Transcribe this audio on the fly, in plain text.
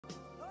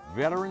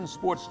Veteran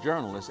sports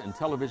journalist and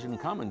television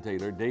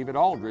commentator David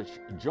Aldridge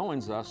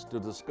joins us to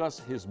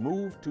discuss his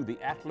move to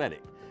The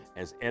Athletic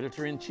as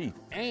editor-in-chief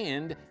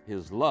and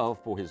his love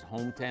for his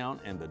hometown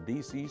and the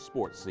D.C.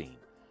 sports scene.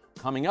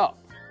 Coming up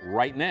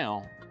right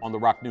now on The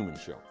Rock Newman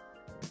Show.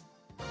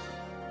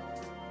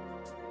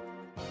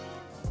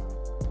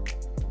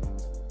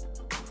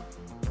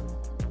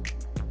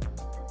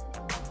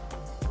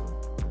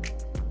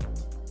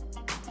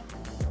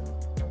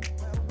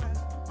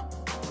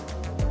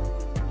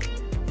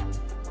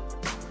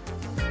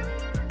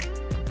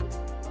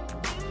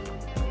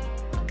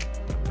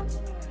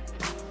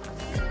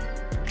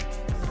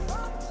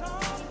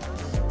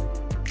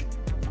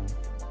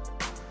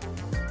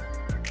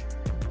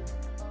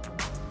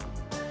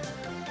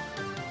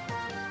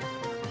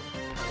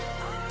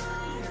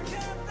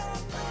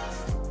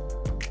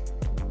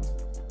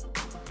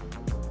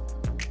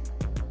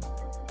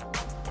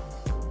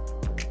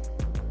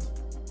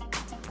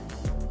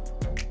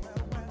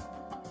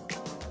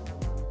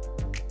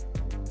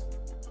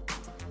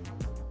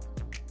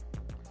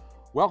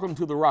 Welcome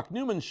to the Rock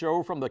Newman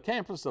Show from the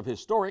campus of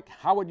historic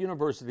Howard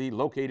University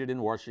located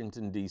in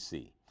Washington,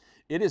 D.C.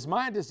 It is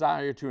my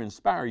desire to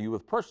inspire you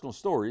with personal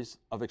stories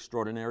of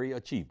extraordinary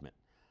achievement.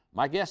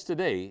 My guest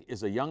today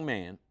is a young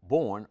man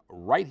born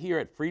right here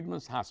at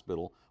Freedman's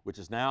Hospital, which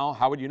is now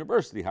Howard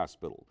University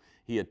Hospital.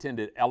 He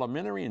attended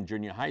elementary and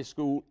junior high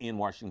school in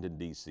Washington,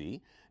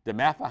 D.C.,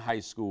 DeMatha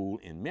High School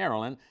in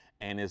Maryland,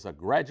 and is a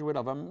graduate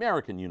of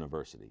American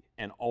University.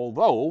 And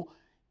although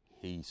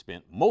he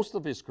spent most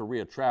of his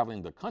career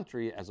traveling the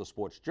country as a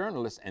sports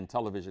journalist and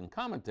television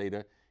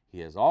commentator,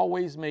 he has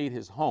always made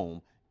his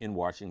home in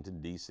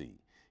Washington, D.C.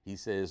 He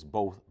says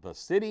both the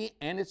city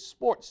and its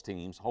sports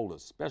teams hold a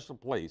special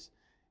place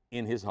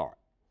in his heart.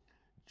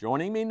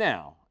 Joining me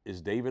now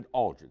is David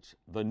Alridge,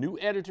 the new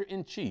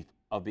editor-in-chief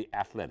of The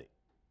Athletic.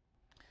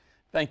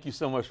 Thank you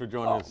so much for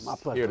joining us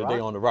here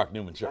today on the Rock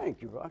Newman Show.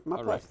 Thank you, Rock. My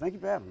pleasure. Thank you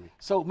for having me.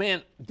 So,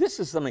 man, this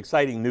is some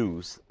exciting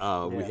news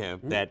we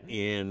have that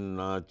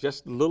in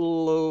just a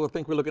little, I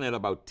think we're looking at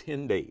about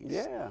 10 days.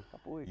 Yeah, a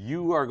couple weeks.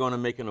 You are going to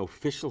make an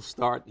official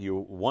start. You're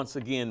once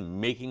again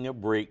making a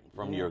break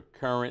from your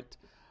current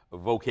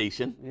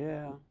vocation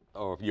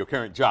or your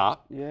current job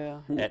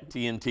at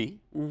TNT.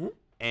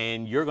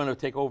 And you're going to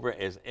take over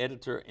as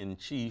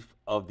editor-in-chief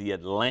of the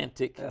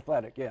Athletic,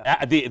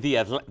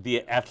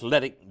 the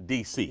Athletic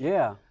DC.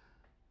 Yeah.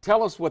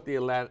 Tell us what the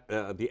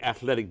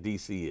Athletic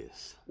DC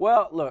is.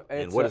 Well, look,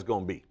 and what it's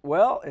going to be.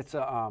 Well, it's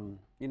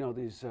you know,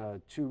 these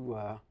two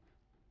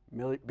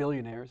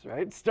billionaires,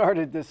 right?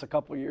 Started this a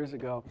couple years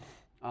ago.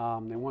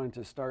 They wanted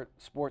to start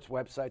sports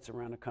websites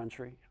around the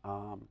country.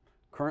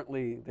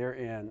 Currently, they're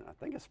in, I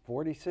think it's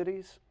 40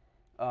 cities.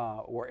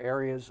 Or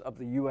areas of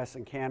the U.S.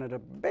 and Canada,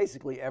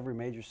 basically every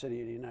major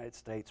city in the United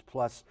States,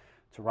 plus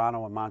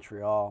Toronto and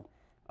Montreal.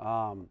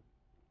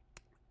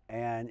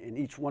 And in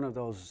each one of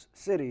those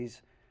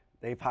cities,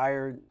 they've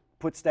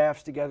put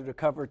staffs together to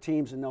cover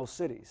teams in those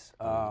cities.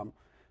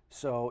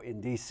 So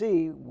in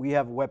D.C., we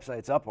have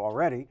websites up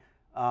already,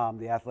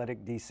 the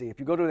Athletic D.C.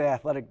 If you go to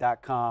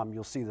theathletic.com,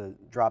 you'll see the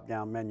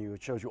drop-down menu.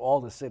 It shows you all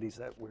the cities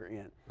that we're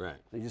in. Right.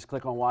 So you just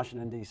click on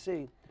Washington,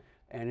 D.C.,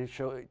 and it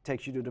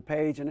takes you to the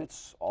page, and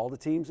it's all the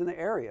teams in the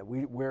area.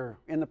 We're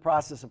in the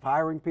process of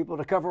hiring people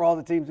to cover all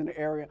the teams in the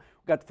area.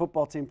 We've got the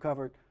football team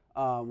covered.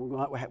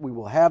 We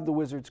will have the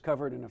Wizards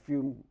covered in a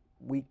few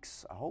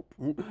weeks, I hope.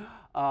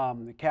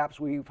 The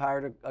Caps, we've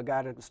hired a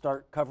guy to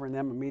start covering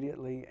them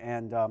immediately,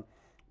 and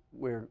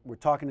we're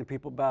talking to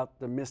people about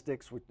the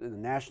Mystics. The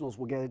Nationals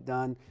will get it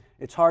done.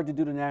 It's hard to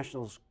do the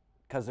Nationals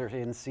because they're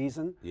in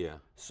season. Yeah.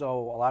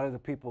 So a lot of the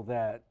people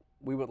that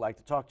we would like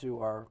to talk to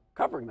are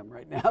covering them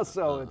right now,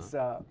 so it's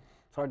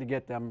hard to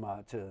get them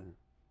to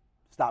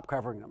stop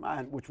covering them,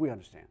 which we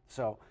understand.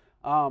 So,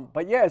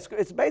 but yeah,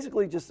 it's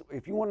basically just,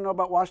 if you want to know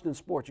about Washington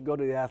sports, you go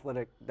to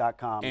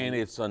theathletic.com. And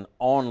it's an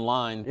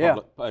online,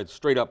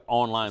 straight up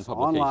online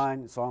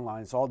publication. It's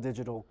online, it's all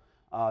digital.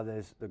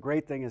 The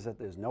great thing is that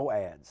there's no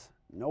ads,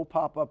 no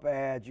pop-up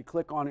ads. You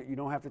click on it, you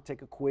don't have to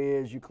take a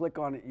quiz. You click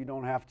on it, you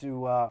don't have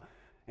to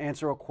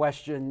answer a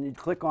question. You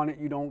click on it,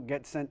 you don't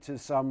get sent to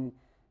some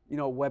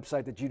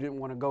website that you didn't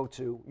want to go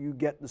to. You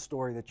get the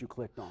story that you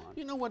clicked on.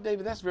 You know what,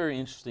 David? That's very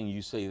interesting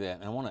you say that.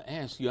 And I want to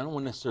ask you, I don't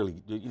want to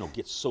necessarily,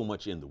 get so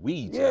much in the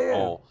weeds at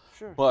all.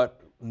 Sure.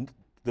 But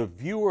the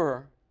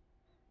viewer,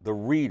 the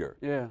reader,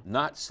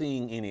 not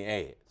seeing any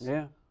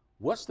ads.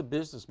 What's the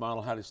business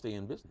model, how to stay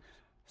in business?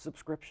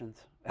 Subscriptions.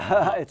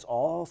 It's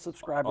all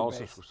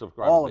subscriber-based.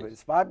 All of it.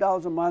 It's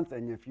 $5 a month,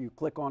 and if you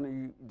click on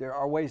it, there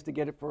are ways to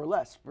get it for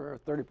less, for a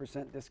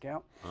 30%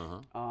 discount.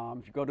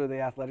 If you go to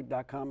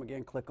theathletic.com,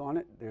 again, click on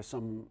it. There's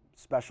some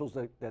specials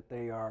that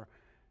they are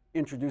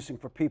introducing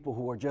for people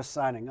who are just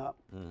signing up.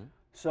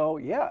 So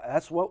yeah,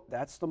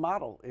 that's the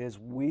model. Is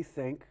we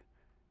think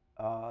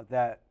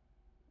that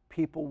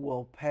people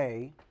will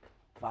pay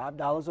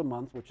 $5 a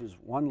month, which is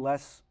one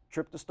less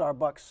trip to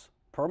Starbucks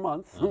per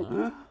month.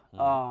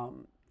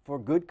 For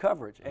good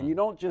coverage. And you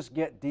don't just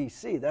get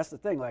DC. That's the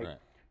thing. Like,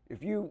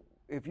 if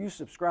if you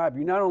subscribe,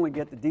 you not only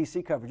get the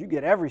DC coverage, you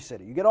get every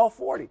city. You get all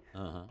 40.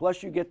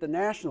 Plus you get the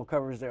national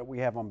coverage that we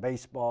have on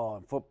baseball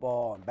and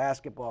football and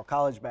basketball,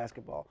 college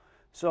basketball.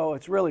 So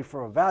it's really,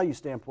 for a value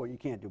standpoint, you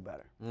can't do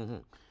better.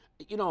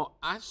 You know,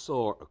 I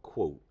saw a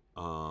quote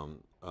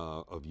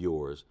of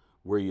yours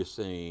where you're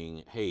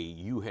saying, hey,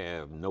 you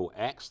have no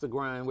axe to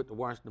grind with the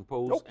Washington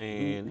Post,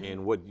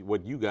 and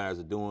what you guys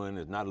are doing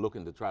is not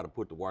looking to try to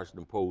put the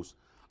Washington Post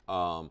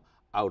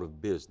out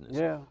of business.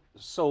 Yeah.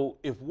 So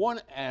if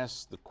one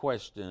asks the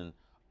question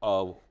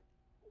of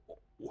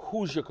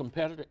who's your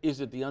competitor, is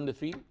it the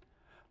Undefeated?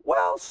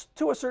 Well,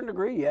 to a certain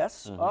degree,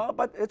 yes.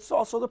 But it's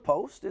also the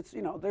Post. It's,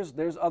 you know,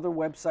 there's other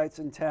websites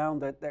in town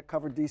that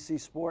cover DC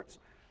sports.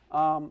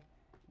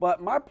 But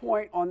my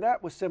point on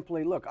that was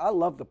simply, look, I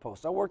love the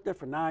Post. I worked there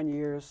for 9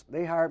 years.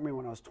 They hired me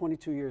when I was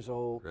 22 years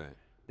old. Right.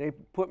 They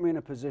put me in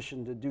a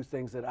position to do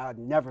things that I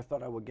never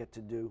thought I would get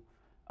to do.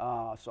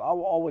 So I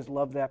will always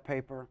love that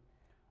paper.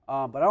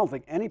 But I don't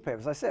think any paper,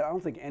 as I said, I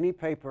don't think any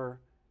paper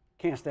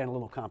can't stand a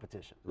little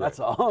competition. Right. That's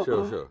all.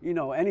 Sure. You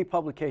know, any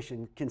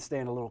publication can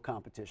stand a little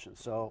competition.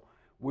 So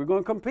we're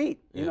going to compete.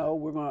 You know,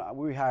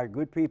 we hire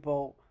good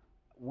people.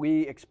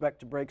 We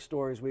expect to break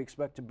stories. We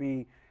expect to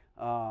be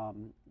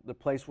the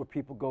place where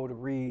people go to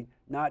read,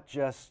 not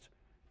just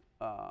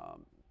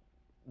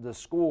the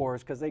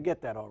scores, because they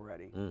get that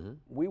already.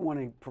 We want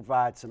to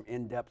provide some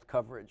in-depth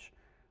coverage,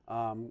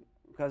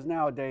 because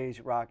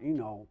nowadays, Rock, you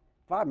know,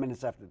 5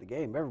 minutes after the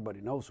game,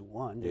 everybody knows who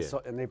won,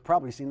 and they've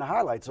probably seen the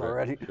highlights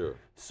already. Sure.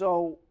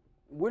 So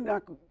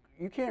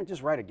you can't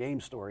just write a game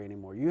story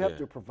anymore. You have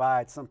to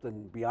provide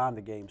something beyond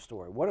the game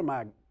story. What am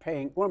I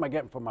paying? What am I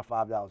getting for my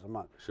 $5 a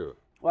month? Sure.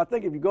 Well, I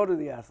think if you go to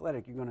The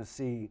Athletic, you're going to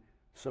see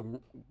some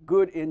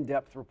good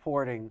in-depth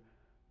reporting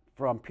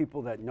from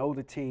people that know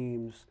the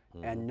teams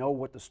and know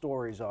what the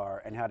stories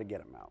are and how to get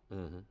them out.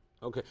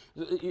 Okay.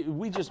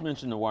 We just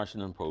mentioned the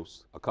Washington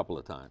Post a couple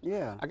of times.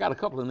 Yeah. I got a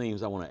couple of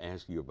names I want to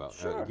ask you about.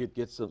 Sure.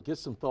 Get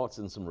some thoughts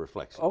and some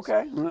reflections.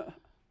 Okay.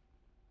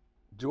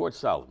 George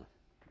Solomon.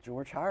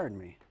 George hired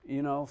me,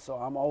 you know, so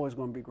I'm always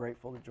going to be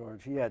grateful to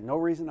George. He had no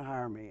reason to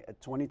hire me at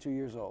 22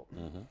 years old.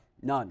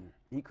 None.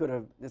 He could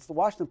have. It's the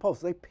Washington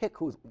Post. They pick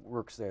who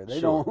works there. They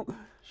don't.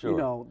 Sure. You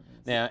know.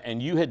 Now,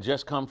 and you had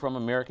just come from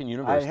American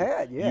University. I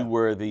had, yeah. You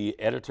were the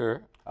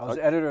editor. I was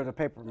the editor of the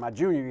paper my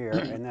junior year,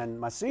 and then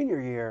my senior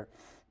year,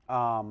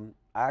 I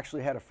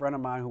actually had a friend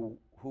of mine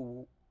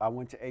who I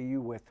went to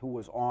AU with, who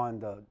was on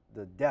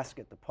the desk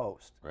at the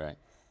Post. Right.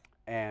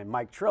 And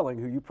Mike Trilling,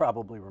 who you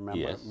probably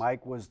remember. Yes.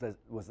 Mike was the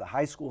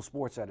high school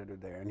sports editor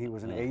there, and he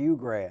was an AU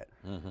grad.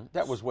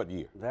 That was what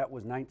year? That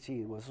was this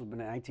was in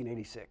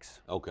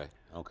 1986. Okay.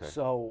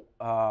 So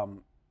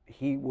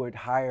he would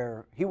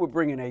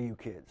bring in AU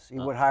kids. He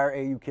would hire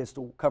AU kids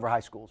to cover high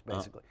schools,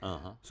 basically.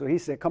 So he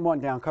said, come on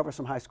down, cover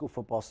some high school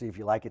football, see if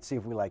you like it, see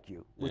if we like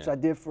you, which I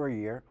did for a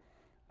year.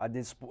 I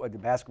did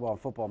basketball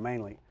and football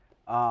mainly.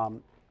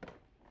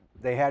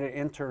 They had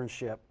an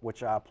internship,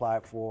 which I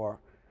applied for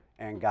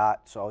and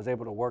got, so I was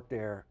able to work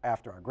there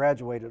after I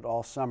graduated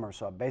all summer.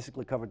 So I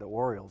basically covered the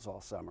Orioles all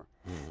summer.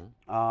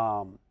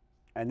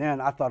 And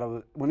then I thought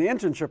when the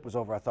internship was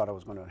over, I thought I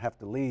was going to have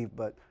to leave,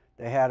 but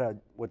they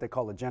had what they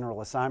call a general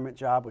assignment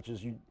job, which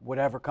is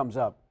whatever comes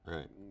up,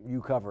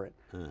 you cover it.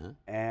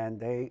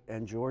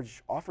 And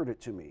George offered it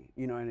to me,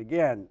 you know. And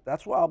again,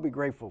 that's why I'll be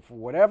grateful for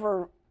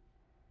whatever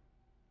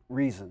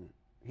reason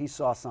he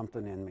saw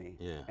something in me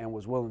and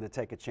was willing to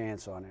take a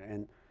chance on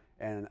it.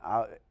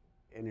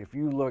 And if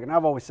you look, and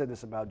I've always said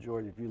this about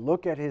George, if you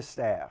look at his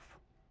staff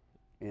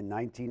in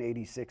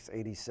 1986,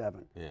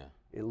 87,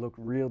 it looked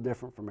real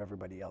different from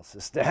everybody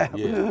else's staff.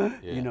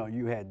 You know,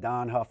 you had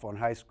Don Huff on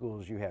high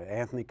schools, you had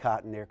Anthony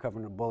Cotton there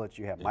covering the Bullets,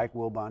 you had Mike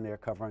Wilbon there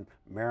covering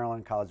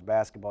Maryland college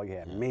basketball, you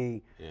had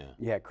me,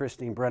 you had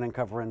Christine Brennan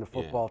covering the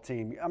football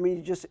team. I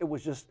mean, it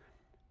was just,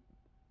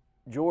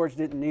 George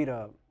didn't need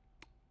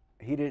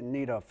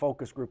a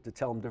focus group to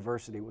tell him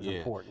diversity was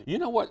important. You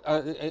know what?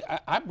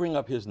 I bring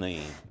up his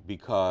name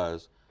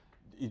because,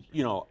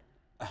 you know,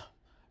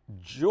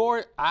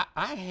 George.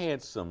 I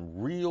had some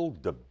real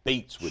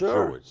debates with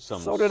George.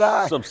 So did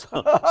I.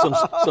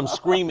 Some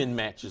screaming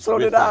matches. So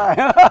with did I.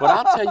 But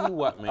I'll tell you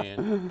what,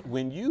 man.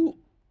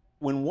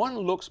 When one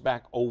looks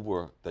back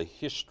over the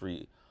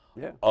history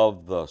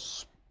of the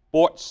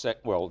sports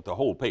the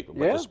whole paper,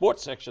 but the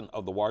sports section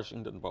of the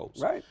Washington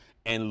Post,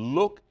 and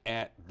look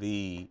at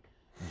the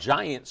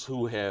giants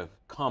who have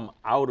come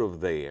out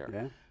of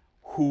there,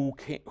 who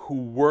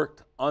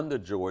worked under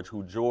George,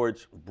 who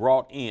George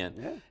brought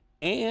in,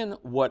 and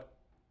what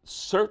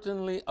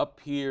certainly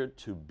appeared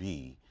to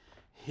be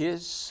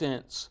his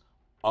sense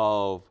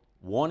of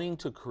wanting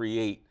to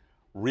create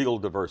real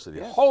diversity.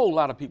 A whole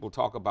lot of people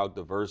talk about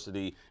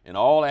diversity in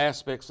all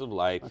aspects of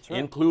life,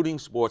 including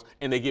sports,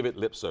 and they give it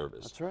lip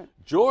service. That's right.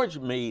 George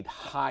made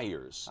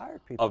hires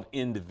of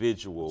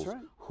individuals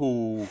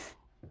who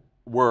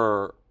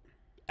were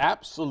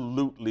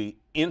absolutely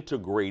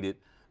integrated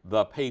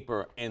the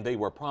paper, and they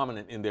were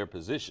prominent in their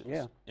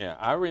positions.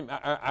 I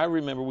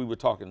remember we were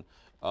talking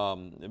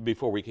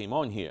before we came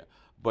on here,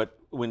 but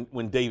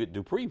when David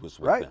Dupree was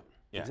with them,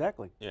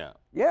 exactly. Yeah.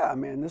 Yeah, I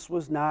mean, this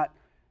was not,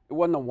 it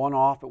wasn't a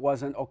one-off. It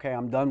wasn't, okay,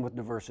 I'm done with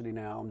diversity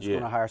now. I'm just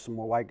going to hire some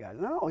more white guys.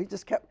 No, he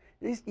just kept,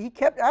 he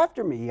kept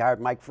after me. He hired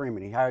Mike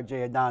Freeman. He hired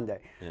Jay Adonde.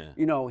 Yeah.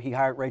 You know, he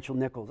hired Rachel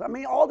Nichols. I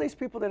mean, all these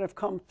people that have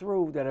come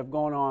through that have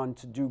gone on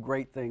to do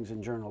great things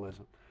in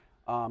journalism.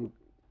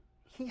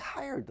 He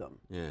hired them,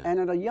 and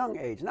at a young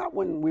age, not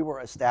when we were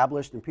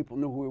established and people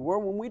knew who we were,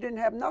 when we didn't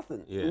have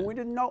nothing, when we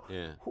didn't know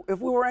if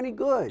we were any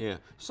good. Yeah.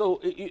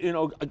 So you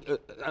know,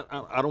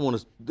 I don't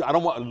want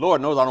to.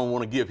 Lord knows I don't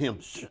want to give him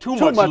too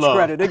much love.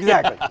 Credit.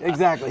 Exactly.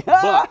 Exactly.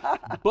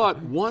 but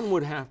one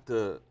would have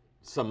to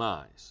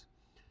surmise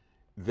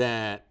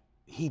that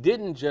he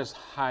didn't just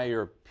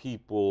hire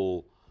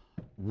people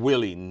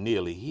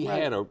willy-nilly. He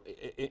had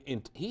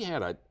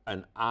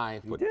an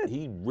eye for.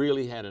 He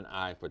really had an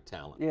eye for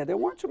talent. Yeah, there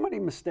weren't too many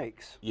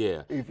mistakes.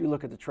 Yeah, if you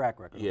look at the track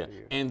record. Yeah, over the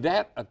years. and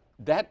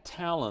that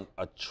talent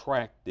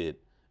attracted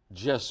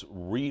just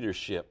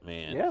readership,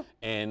 man. Yeah,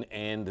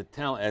 and the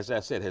talent, as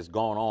I said, has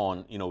gone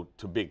on, you know,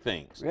 to big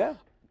things. Yeah,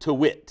 to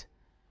wit,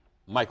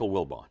 Michael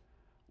Wilbon.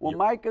 Well,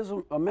 Mike is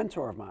a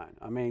mentor of mine.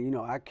 I mean, you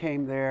know, I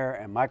came there,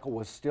 and Michael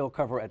was still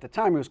covering. At the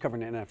time, he was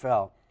covering the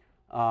NFL.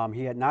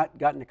 He had not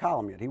gotten to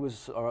column yet. He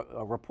was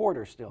a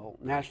reporter still,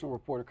 national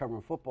reporter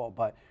covering football.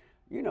 But,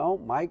 you know,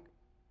 Mike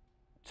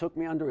took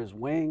me under his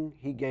wing.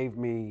 He gave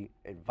me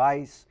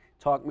advice,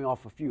 talked me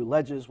off a few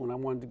ledges when I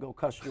wanted to go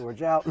cuss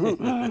George out,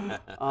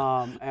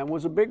 and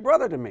was a big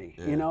brother to me,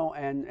 you know,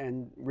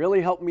 and really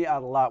helped me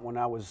out a lot when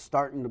I was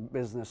starting the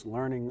business,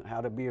 learning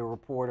how to be a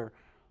reporter.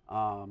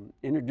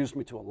 Introduced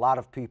me to a lot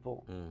of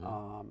people,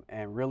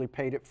 and really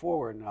paid it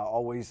forward. And I'll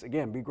always,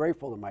 again, be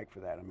grateful to Mike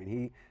for that. I mean,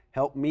 he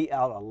helped me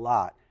out a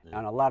lot,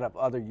 and a lot of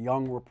other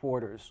young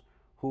reporters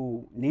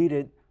who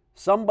needed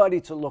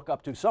somebody to look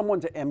up to, someone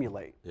to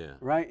emulate,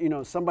 right? You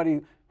know,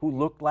 somebody who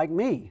looked like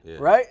me,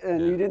 right?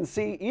 And you didn't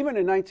see, even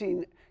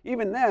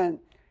then,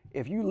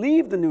 if you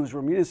leave the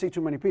newsroom, you didn't see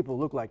too many people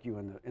who look like you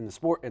in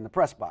the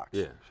press box.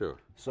 Yeah, sure.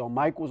 So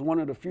Mike was one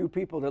of the few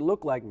people that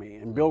looked like me,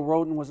 and Bill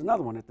Rhoden was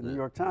another one at the New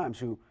York Times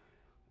who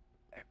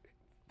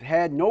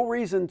had no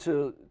reason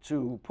to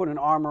put an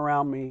arm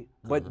around me,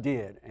 but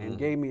did, and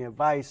gave me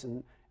advice,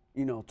 and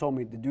you know, told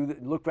me to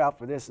look out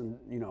for this, and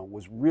you know,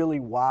 was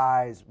really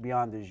wise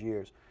beyond his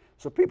years.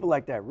 So people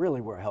like that really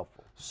were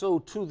helpful. So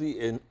to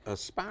the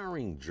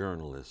aspiring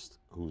journalist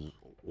who's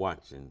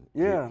watching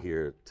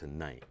here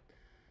tonight,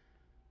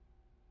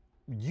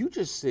 you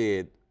just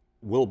said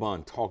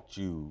Wilbon talked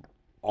you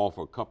off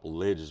a couple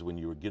ledges when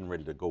you were getting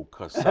ready to go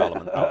cuss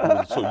Solomon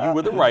out. So you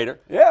were the writer,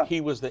 he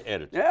was the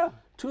editor. Yeah.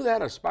 To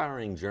that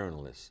aspiring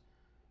journalist,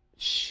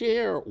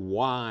 share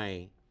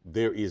why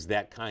there is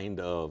that kind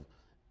of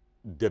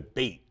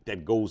debate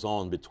that goes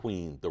on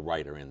between the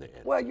writer and the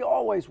editor. Well, you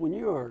always, when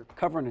you're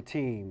covering a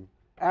team,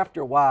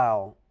 after a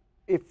while,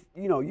 if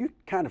you know, you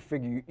kind of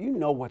figure, you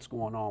know what's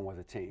going on with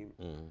a team.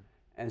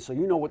 And so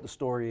you know what the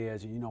story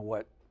is, and you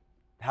know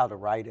how to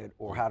write it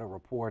or how to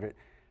report it.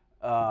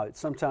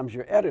 Sometimes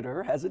your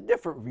editor has a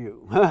different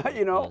view,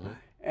 you know,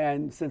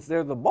 and since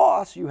they're the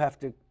boss, you have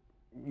to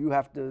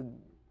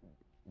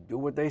do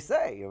what they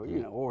say, or you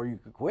know, or you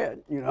could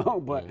quit, you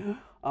know. But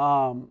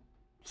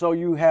so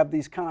you have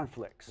these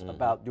conflicts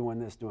about doing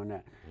this, doing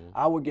that.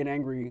 I would get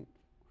angry.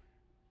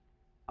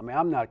 I mean,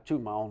 I'm not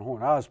tooting my own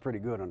horn. I was pretty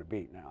good on the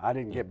beat now. I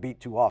didn't get beat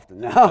too often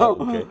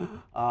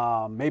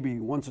now. Maybe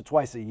once or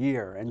twice a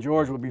year. And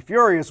George would be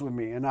furious with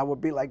me, and I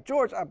would be like,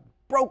 George, I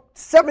broke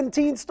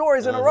 17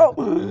 stories in a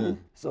row.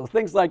 So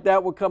things like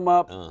that would come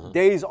up.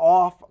 Days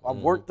off. I've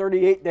worked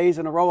 38 days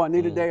in a row. I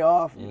need a day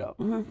off, you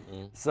know.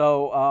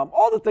 So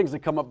all the things that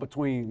come up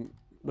between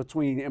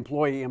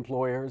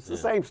employers, the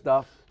same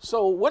stuff.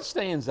 So what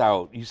stands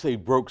out? You say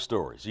broke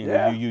stories. You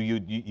know,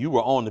 you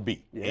were on the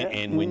beat,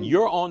 and when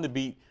you're on the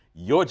beat,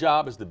 your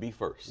job is to be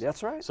first.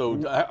 That's right.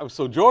 So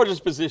so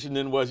George's position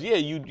then was,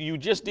 you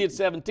just did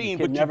 17,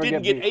 but you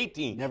didn't get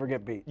 18. Never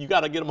get beat. You got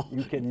to get them on.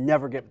 You can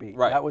never get beat.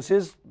 Right. That was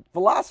his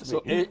philosophy.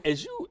 So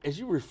as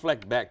you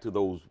reflect back to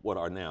those what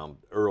are now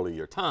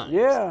earlier times.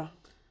 Yeah.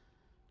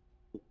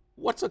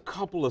 What's a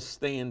couple of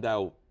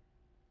standout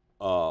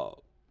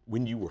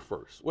when you were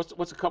first?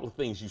 What's a couple of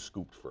things you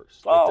scooped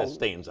first that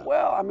stands out?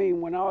 Well, I mean,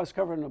 when I was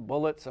covering the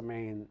Bullets, I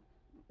mean,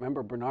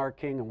 remember Bernard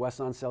King and Wes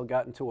Unseld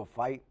got into a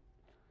fight,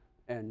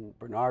 and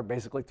Bernard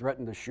basically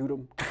threatened to shoot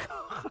him.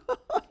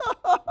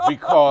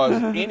 Because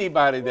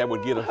anybody that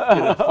would get in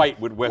a fight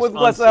with Wes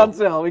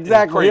Unseld,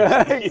 exactly,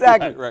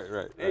 exactly,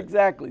 right.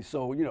 Exactly.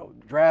 So you know,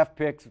 draft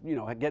picks, you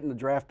know, getting the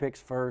draft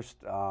picks first.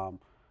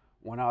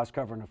 When I was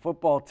covering the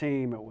football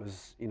team, it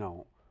was, you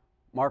know,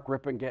 Mark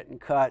Rippon getting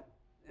cut,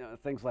 you know,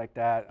 things like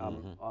that.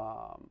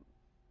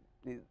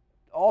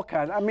 All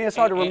kinds. I mean, it's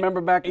hard to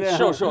remember back then.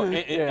 Sure.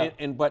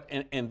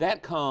 And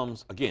that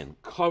comes again,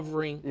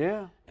 covering.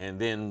 And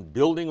then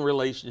building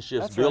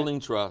relationships, building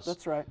trust.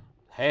 That's right.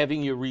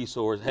 Having your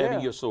resource,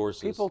 having your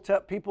sources.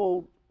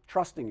 People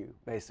trusting you,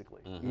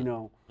 basically. You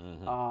know,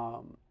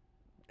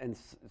 and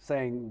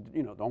saying,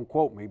 you know, don't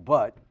quote me,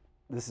 but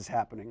this is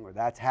happening or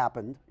that's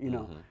happened. You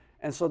know,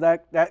 And so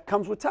that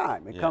comes with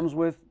time. It comes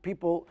with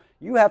people.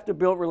 You have to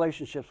build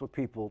relationships with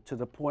people to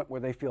the point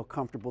where they feel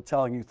comfortable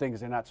telling you things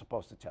they're not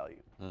supposed to tell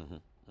you.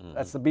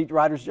 That's the beat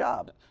writer's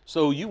job.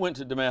 So you went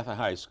to DeMatha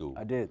High School.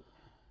 I did.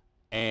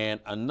 And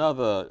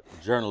another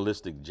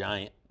journalistic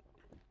giant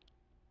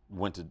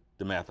went to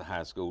DeMatha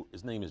High School.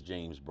 His name is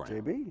James Brown.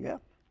 JB, yeah.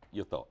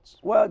 Your thoughts?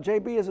 Well,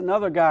 JB is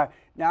another guy.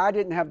 Now, I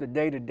didn't have the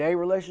day-to-day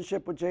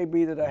relationship with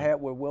JB that I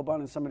had with Wilbon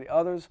and some of the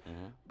others,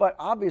 but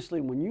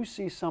obviously when you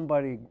see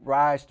somebody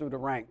rise through the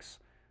ranks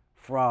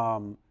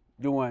from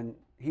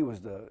he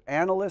was the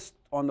analyst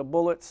on the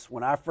Bullets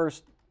when I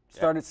first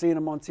started seeing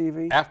him on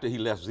TV. After he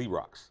left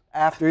Xerox.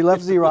 After he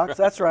left Xerox,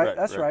 that's right,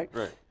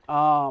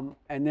 right.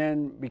 And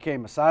then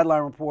became a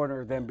sideline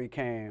reporter, then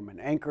became an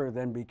anchor,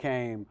 then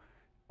became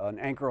an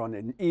anchor on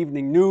the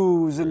evening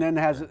news, and then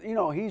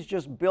he's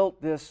just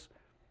built this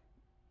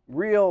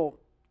real,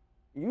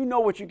 you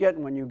know what you're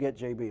getting when you get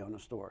JB on a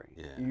story.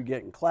 Yeah. You're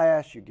getting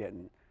class, you're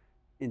getting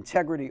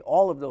integrity,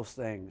 all of those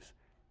things,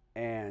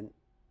 and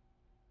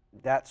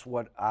that's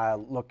what I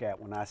look at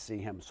when I see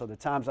him. So the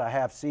times I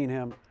have seen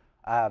him,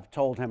 I've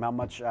told him how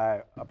much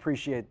I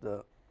appreciate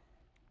the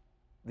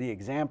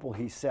example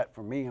he set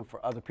for me and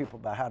for other people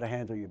about how to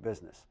handle your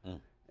business.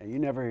 And you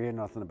never hear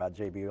nothing about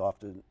JB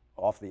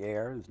off the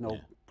air. There's no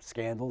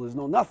scandal. There's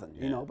no nothing,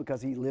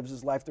 because he lives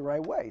his life the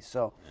right way.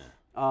 So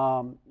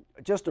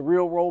just a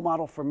real role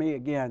model for me,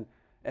 again,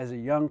 as a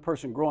young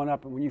person growing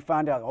up. And when you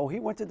find out, oh, he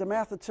went to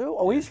DeMatha too?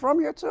 Oh, he's from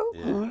here too?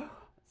 Yeah.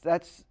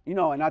 That's,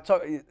 and I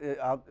talk,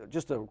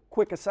 just a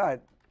quick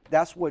aside,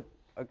 that's what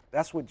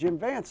Jim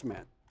Vance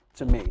meant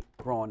to me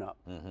growing up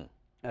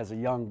as a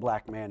young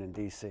black man in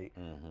D.C.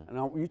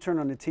 And you turn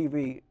on the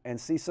TV and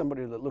see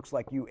somebody that looks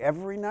like you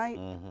every night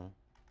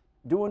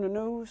doing the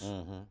news.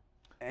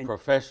 And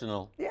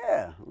professional,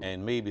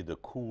 and maybe the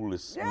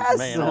coolest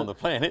man on the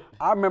planet.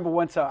 I remember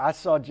one time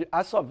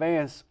I saw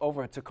Vance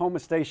over at Tacoma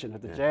Station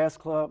at the Jazz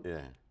Club,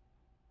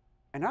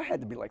 and I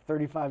had to be like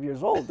 35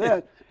 years old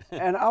then,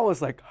 and I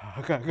was like,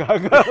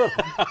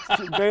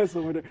 Vance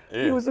over there.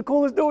 He was the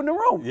coolest dude in the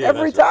room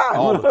every time,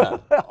 all the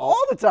time,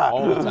 all the time,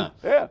 all the time.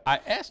 Yeah.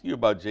 I asked you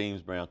about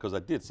James Brown because I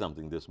did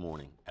something this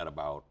morning at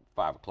about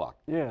 5 o'clock.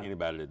 Yeah.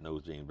 Anybody that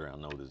knows James Brown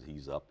knows that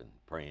he's up and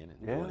praying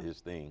and doing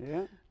his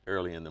thing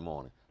early in the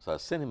morning. So I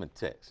sent him a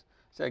text. I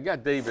said, I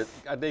got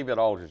David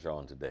Aldridge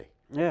on today.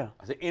 Yeah.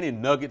 I said, any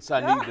nuggets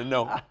I need to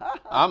know?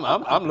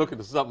 I'm looking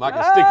for something I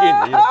can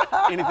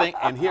stick in, anything.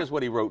 And here's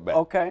what he wrote back.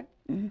 Okay.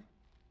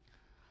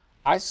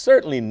 I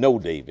certainly know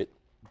David,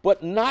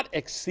 but not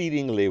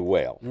exceedingly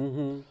well.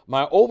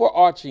 My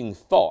overarching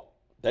thought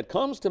that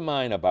comes to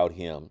mind about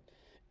him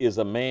is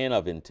a man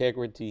of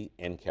integrity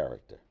and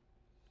character.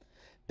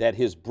 That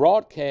his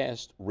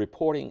broadcast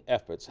reporting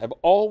efforts have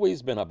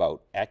always been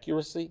about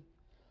accuracy,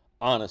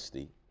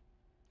 honesty,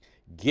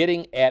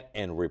 getting at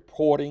and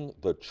reporting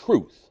the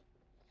truth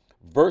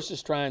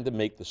versus trying to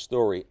make the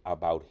story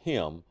about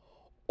him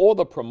or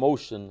the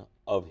promotion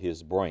of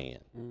his brand.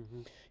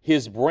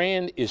 His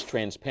brand is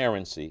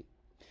transparency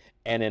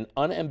and an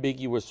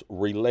unambiguous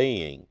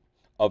relaying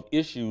of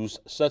issues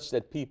such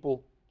that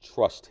people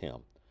trust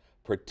him,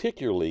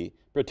 particularly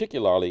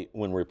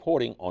when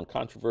reporting on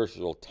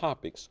controversial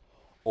topics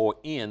or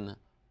in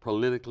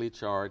politically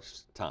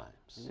charged times.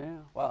 Yeah,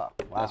 wow.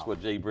 That's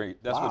what JB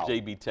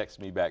texted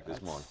me back this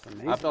morning.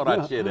 Amazing. I thought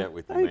I'd share that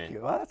with you, man. Thank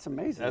you. Well, that's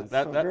amazing.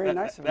 That's very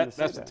nice of you to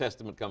say That's that. a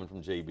testament coming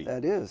from JB.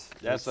 That is.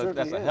 That's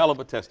a hell of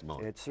a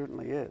testimony. It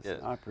certainly is.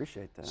 Yes. I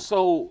appreciate that.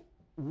 So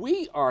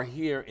we are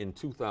here in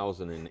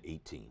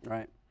 2018.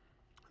 Right.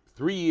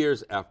 3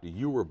 years after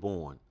you were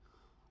born.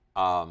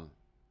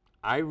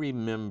 I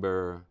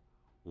remember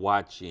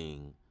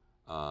watching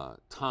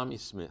Tommy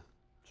Smith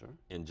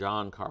and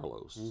John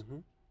Carlos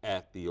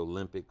at the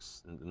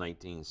Olympics in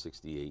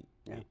 1968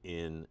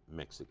 in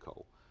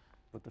Mexico,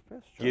 With the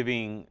fist,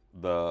 giving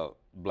the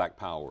Black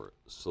Power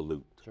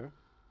salute. Sure.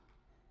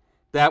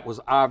 That was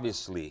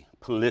obviously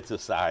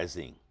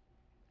politicizing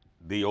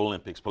the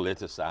Olympics,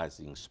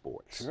 politicizing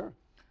sports. Sure.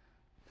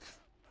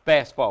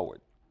 Fast forward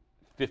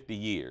 50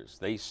 years,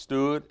 they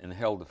stood and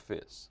held a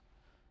fist.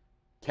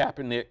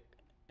 Kaepernick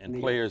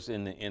and players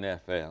in the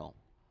NFL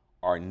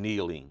are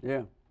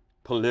kneeling,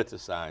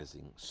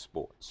 politicizing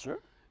sports. Sure.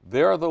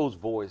 There are those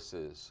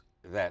voices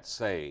that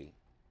say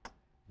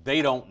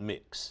they don't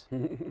mix,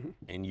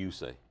 and you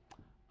say?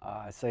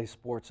 I say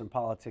sports and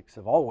politics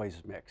have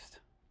always mixed.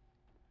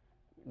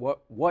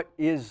 What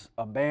is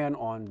a ban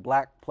on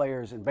black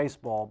players in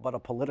baseball but a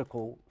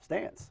political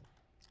stance?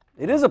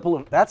 It is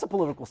that's a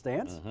political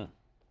stance.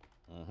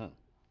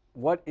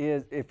 What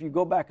is, if you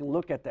go back and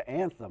look at the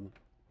anthem,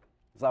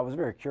 because I was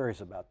very curious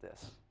about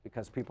this,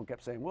 because people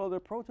kept saying, well, they're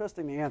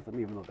protesting the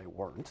anthem, even though they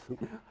weren't,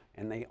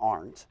 and they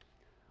aren't.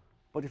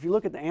 But if you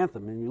look at the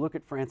anthem and you look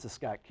at Francis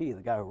Scott Key,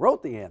 the guy who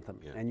wrote the anthem,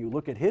 and you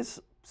look at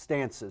his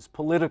stances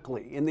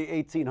politically in the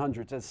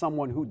 1800s as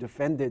someone who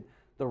defended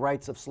the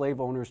rights of slave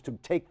owners to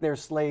take their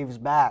slaves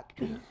back.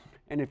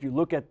 And if you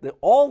look at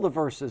all the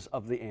verses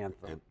of the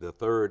anthem. And the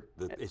third,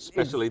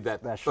 especially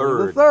that the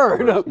third third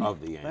verse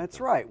of the anthem. That's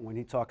right, when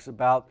he talks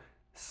about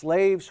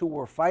slaves who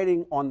were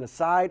fighting on the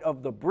side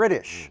of the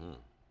British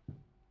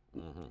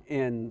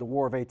in the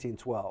War of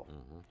 1812,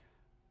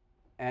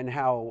 and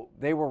how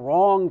they were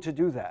wrong to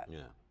do that. Yeah.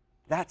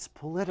 That's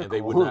political. And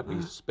they would not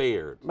be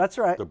spared. That's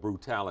right. The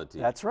brutality.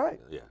 That's right.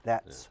 Yeah.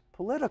 That's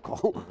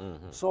political.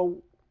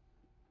 So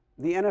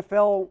the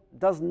NFL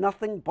does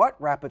nothing but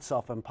wrap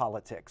itself in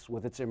politics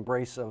with its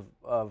embrace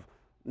of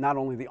not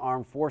only the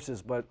armed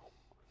forces, but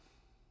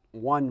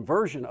one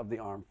version of the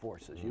armed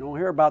forces. You don't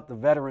hear about the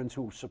veterans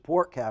who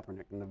support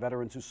Kaepernick and the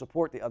veterans who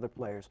support the other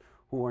players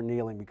who are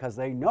kneeling, because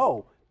they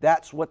know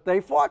that's what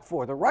they fought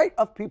for, the right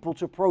of people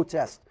to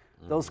protest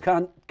those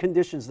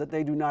conditions that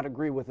they do not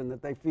agree with and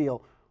that they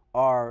feel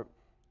are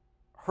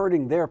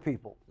hurting their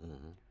people.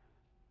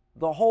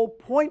 The whole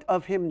point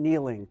of him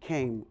kneeling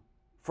came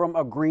from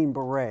a Green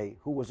Beret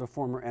who was a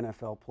former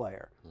NFL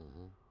player,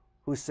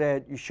 who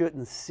said you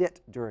shouldn't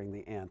sit during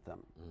the anthem.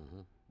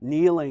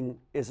 Kneeling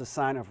is a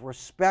sign of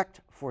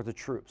respect for the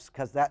troops,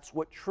 because that's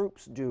what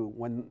troops do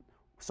when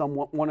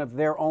one of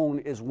their own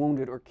is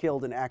wounded or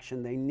killed in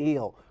action. They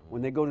kneel.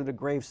 When they go to the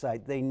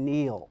gravesite, they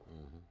kneel.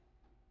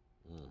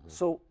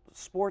 So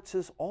sports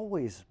has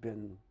always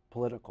been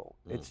political.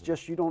 It's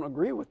just you don't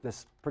agree with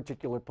this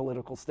particular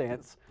political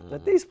stance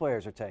that these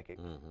players are taking.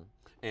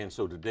 And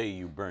so today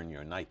you burn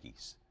your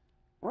Nikes.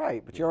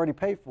 Right, but you already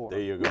paid for There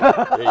it. you go.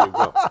 There you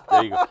go.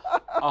 There you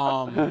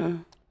go.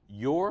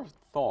 Your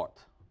thought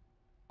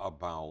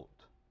about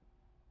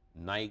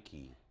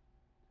Nike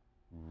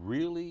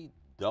really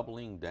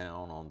doubling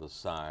down on the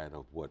side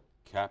of what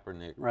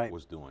Kaepernick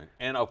was doing,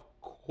 and of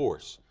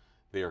course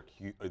they're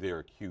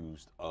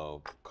accused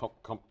of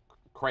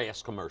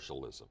crass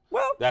commercialism.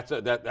 Well, that's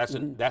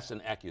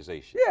an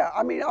accusation. Yeah,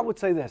 I mean, I would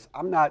say this: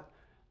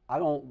 I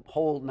don't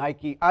hold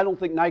Nike. I don't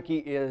think Nike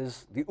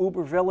is the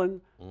uber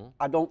villain.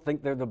 I don't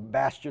think they're the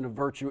bastion of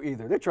virtue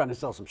either. They're trying to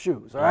sell some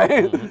shoes, all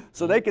right?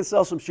 So they can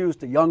sell some shoes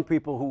to young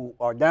people who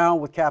are down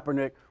with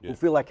Kaepernick, who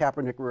feel like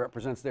Kaepernick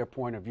represents their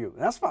point of view.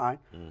 That's fine.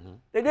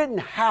 They didn't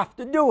have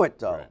to do it,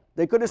 though.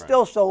 They could have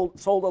still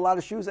sold a lot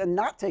of shoes and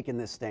not taken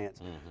this stance.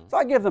 So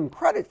I give them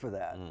credit for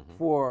that,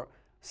 for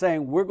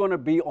saying we want to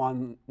be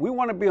on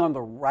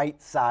the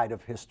right side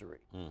of history.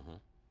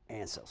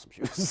 And sell some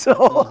shoes.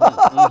 So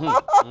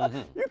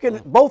you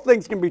can, both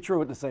things can be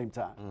true at the same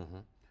time.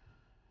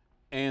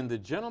 And the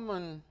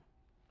gentleman,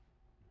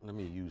 let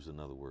me use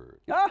another word,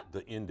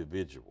 the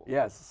individual,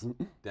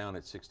 down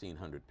at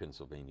 1600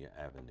 Pennsylvania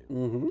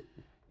Avenue,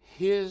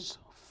 his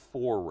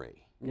foray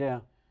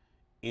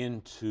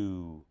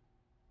into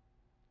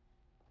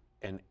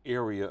an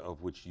area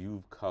of which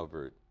you've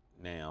covered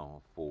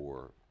now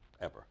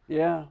forever.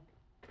 Yeah.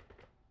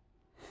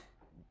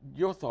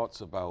 Your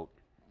thoughts about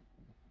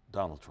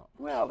Donald Trump?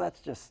 Well,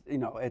 that's just,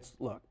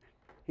 look,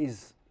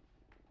 he's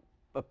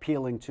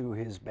appealing to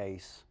his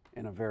base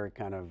in a very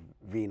kind of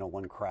venal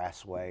and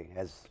crass way,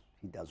 as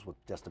he does with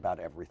just about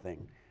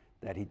everything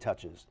that he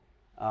touches.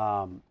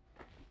 I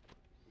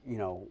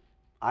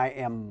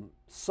am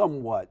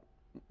somewhat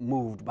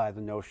moved by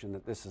the notion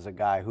that this is a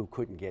guy who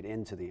couldn't get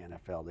into the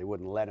NFL. They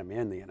wouldn't let him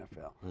in the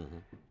NFL.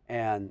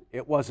 And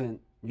it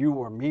wasn't you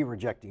or me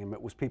rejecting him.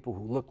 It was people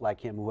who looked like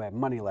him, who had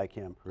money like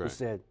him, who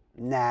said,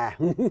 nah,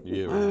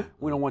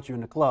 we don't want you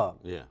in the club.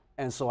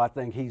 And so I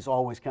think he's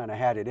always kind of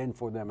had it in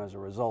for them as a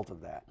result of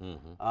that.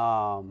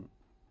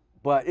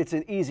 But it's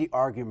an easy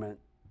argument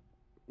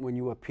when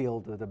you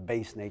appeal to the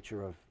base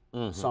nature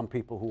of some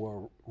people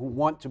who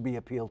want to be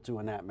appealed to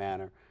in that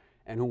manner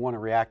and who want to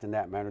react in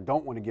that manner,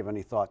 don't want to give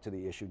any thought to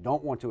the issue,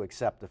 don't want to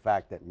accept the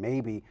fact that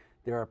maybe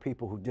there are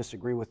people who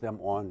disagree with them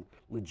on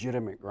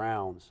legitimate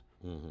grounds,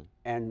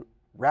 and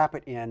wrap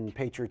it in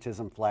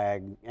patriotism,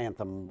 flag,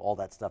 anthem, all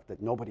that stuff that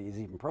nobody is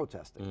even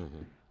protesting.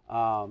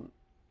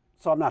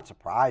 So I'm not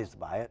surprised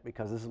by it,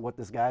 because this is what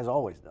this guy's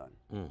always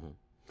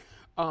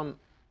done.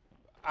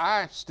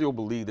 I still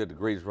believe that the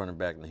greatest running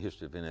back in the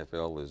history of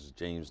NFL is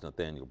James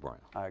Nathaniel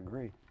Brown. I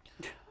agree.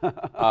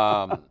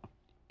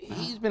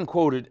 He's been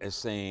quoted as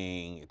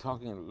saying,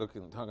 talking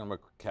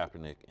about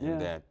Kaepernick, and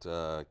that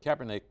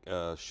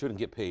Kaepernick shouldn't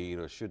get paid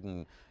or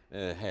shouldn't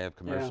have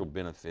commercial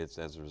benefits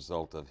as a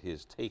result of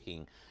his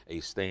taking a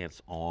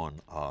stance on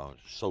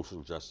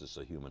social justice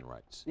or human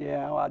rights.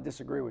 Yeah, well, I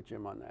disagree with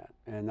Jim on that,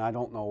 and I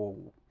don't know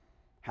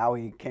how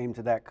he came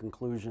to that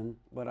conclusion,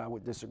 but I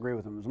would disagree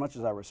with him. As much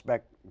as I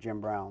respect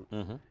Jim Brown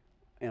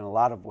in a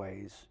lot of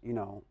ways,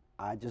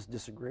 I just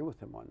disagree with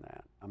him on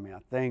that. I mean,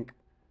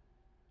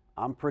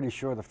 I'm pretty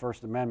sure the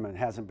First Amendment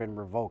hasn't been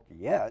revoked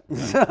yet.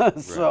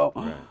 So,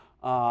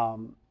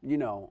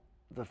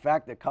 the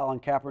fact that Colin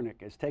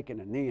Kaepernick is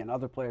taking a knee and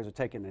other players are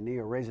taking a knee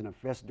or raising a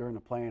fist during the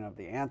playing of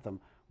the anthem,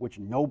 which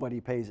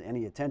nobody pays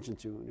any attention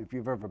to. And if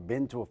you've ever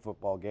been to a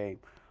football game,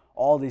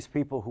 all these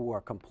people who are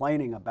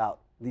complaining about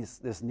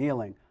this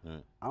kneeling,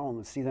 I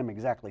don't see them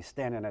exactly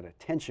standing at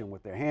attention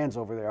with their hands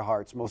over their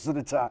hearts most of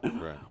the time.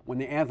 When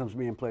the anthem's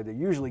being played, they're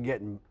usually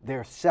getting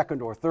their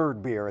second or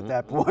third beer at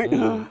that point.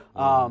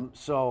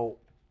 So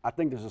I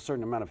think there's a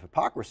certain amount of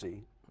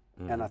hypocrisy.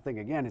 And I think,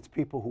 again, it's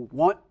people who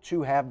want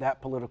to have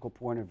that political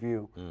point of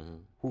view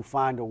who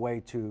find a way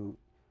to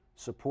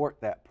support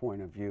that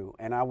point of view.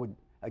 And I would,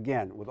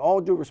 again, with all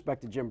due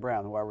respect to Jim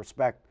Brown, who I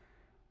respect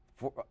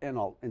for,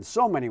 in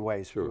so many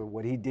ways for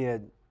what he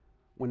did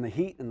when the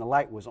heat and the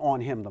light was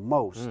on him the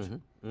most,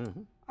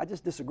 I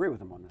just disagree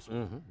with him on this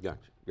one.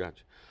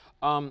 Gotcha.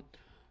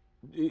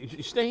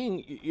 Staying,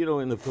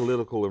 in the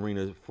political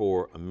arena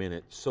for a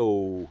minute,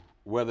 so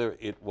whether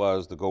it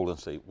was the Golden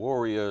State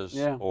Warriors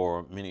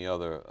or many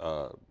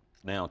other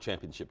now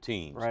championship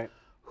teams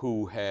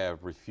who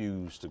have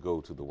refused to go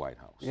to the White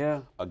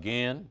House.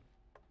 Again,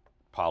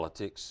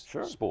 politics,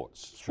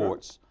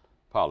 sports,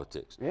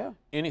 politics.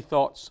 Any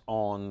thoughts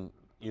on,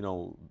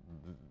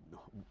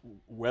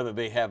 whether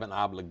they have an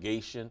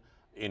obligation,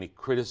 any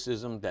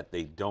criticism that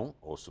they don't,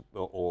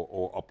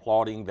 or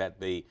applauding that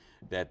they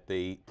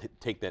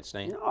take that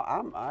stand?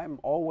 I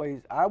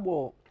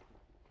will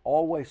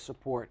always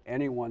support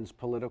anyone's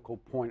political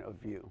point of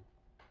view,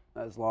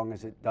 as long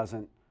as it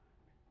doesn't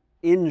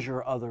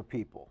injure other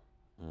people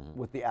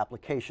with the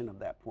application of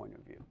that point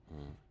of view.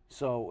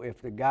 So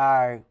if the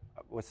guy,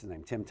 what's his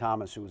name, Tim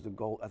Thomas, who was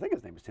I think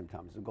his name was Tim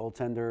Thomas, the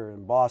goaltender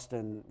in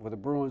Boston with the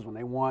Bruins, when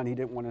they won, he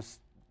didn't want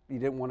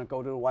to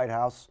go to the White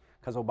House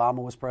because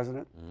Obama was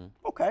president.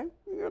 Okay,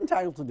 you're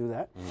entitled to do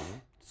that.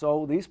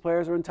 So these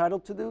players are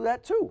entitled to do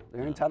that too.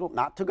 They're entitled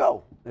not to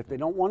go if they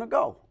don't want to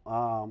go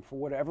for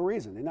whatever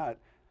reason. They're not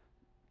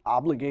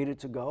obligated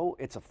to go.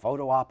 It's a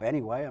photo op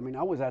anyway. I mean,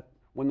 I was at,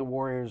 when the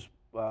Warriors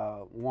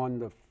won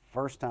the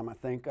first time, I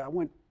think, I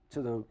went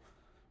to the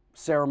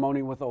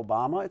ceremony with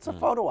Obama. It's a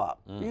photo op,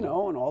 and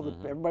all the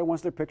everybody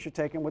wants their picture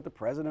taken with the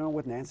president or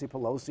with Nancy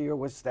Pelosi or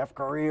with Steph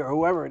Curry or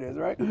whoever it is,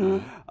 right?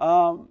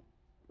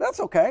 That's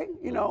okay.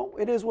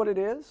 It is what it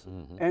is,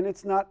 and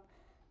it's not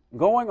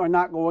going or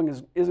not going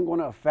isn't going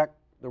to affect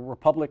the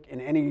republic in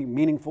any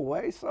meaningful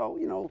way.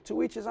 So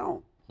to each his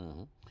own.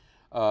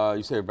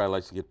 You say everybody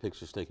likes to get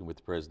pictures taken with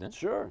the president.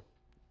 Sure.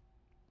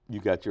 You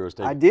got yours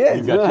taken. I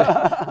did.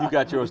 You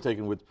got yours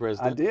taken with the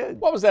president. I did.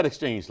 What was that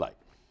exchange like?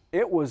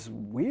 It was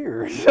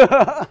weird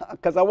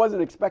because I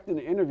wasn't expecting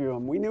to interview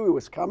him. We knew he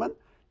was coming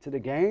to the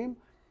game,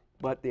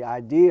 but the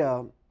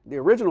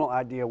original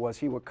idea was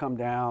he would come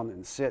down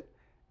and sit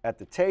at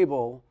the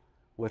table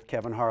with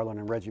Kevin Harlan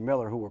and Reggie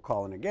Miller, who were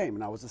calling the game,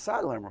 and I was the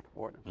sideline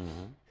reporter.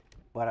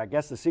 But I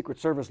guess the Secret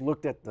Service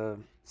looked at the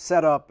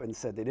setup and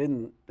said they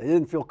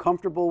didn't feel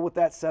comfortable with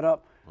that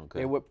setup.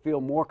 They would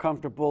feel more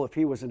comfortable if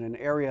he was in an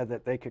area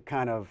that they could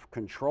kind of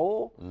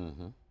control.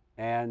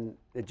 And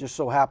it just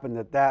so happened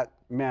that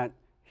meant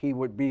he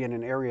would be in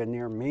an area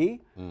near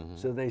me.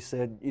 So they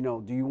said,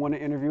 do you want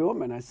to interview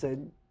him? And I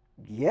said,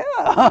 yeah,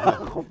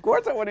 of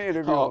course I want to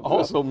interview him.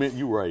 Also meant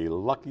you were a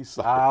lucky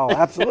son. Oh,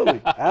 absolutely,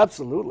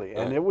 absolutely.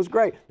 And it was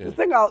great. The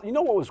thing,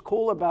 what was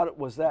cool about it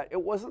was that it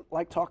wasn't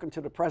like talking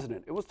to the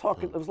president. It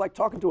was like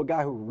talking to a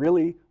guy who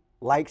really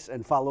likes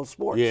and follows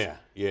sports. Yeah.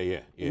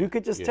 You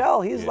could just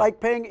tell he's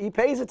like he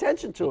pays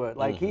attention to it.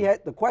 Like he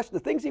had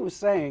the things he was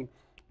saying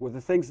were the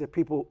things that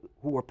people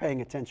who were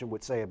paying attention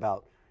would say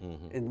about,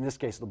 in this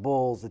case, the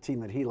Bulls, the team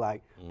that he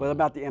liked, but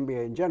about the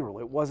NBA in general.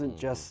 It wasn't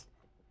just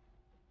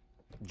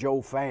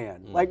Joe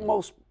fan. Like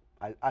most,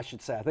 I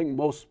should say, I think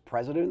most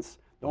presidents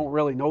don't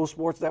really know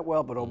sports that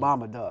well, but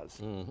Obama does.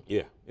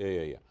 Yeah,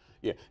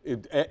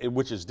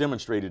 which is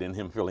demonstrated in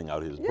him filling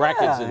out his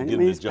brackets and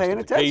giving his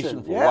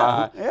justification for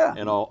why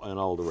and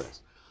all the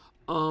rest.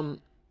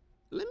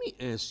 Let me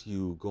ask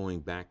you, going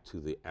back to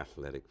the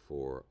athletic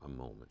for a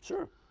moment.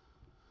 Sure.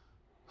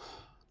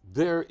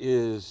 There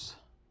is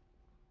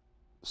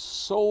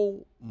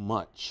so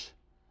much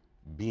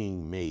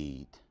being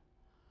made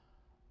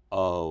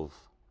of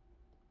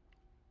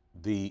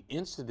the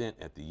incident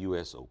at the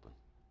U.S.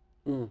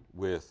 Open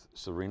with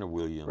Serena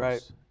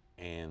Williams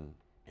and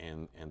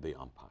the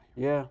umpire.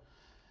 Yeah.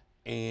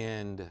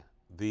 And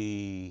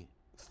the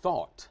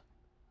thought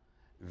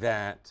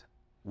that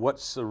what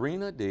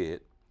Serena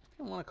did,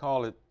 I don't want to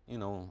call it,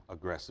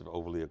 aggressive,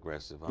 overly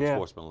aggressive,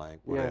 unsportsmanlike,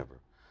 whatever.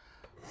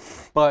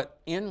 But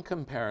in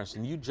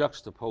comparison, you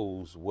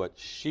juxtapose what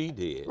she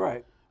did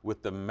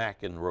with the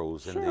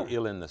McEnroes and the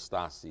Ilan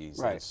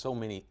Nastasis and so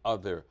many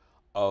other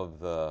of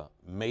the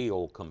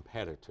male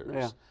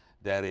competitors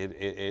that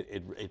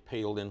it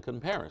paled in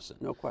comparison.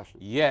 No question.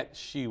 Yet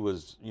she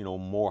was,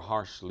 more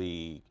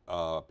harshly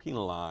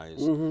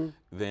penalized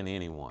than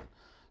anyone.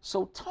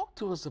 So talk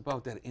to us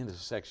about that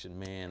intersection,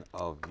 man,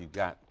 of you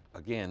got,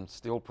 again,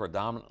 still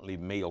predominantly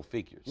male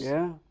figures.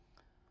 Yeah.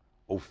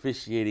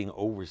 Officiating,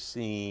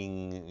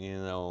 overseeing,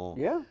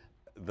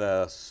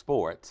 the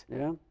sport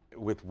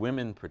with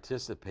women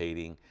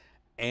participating,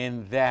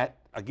 and that,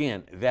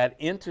 again, that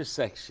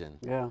intersection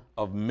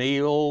of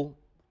male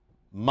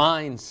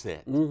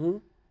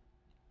mindset.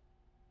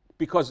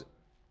 Because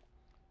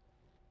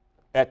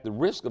at the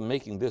risk of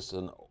making this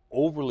an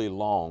overly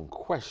long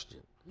question,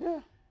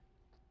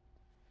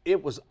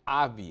 it was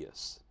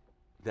obvious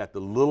that the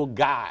little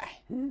guy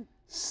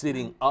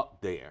sitting up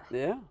there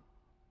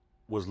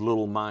was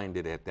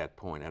little-minded at that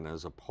point, and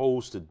as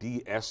opposed to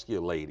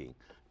de-escalating,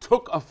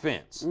 took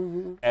offense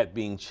at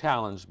being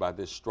challenged by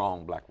this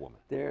strong black woman.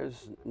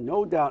 There's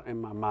no doubt in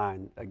my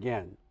mind,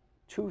 again,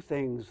 two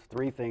things,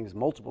 three things,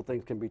 multiple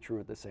things can be true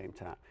at the same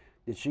time.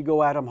 Did she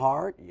go at him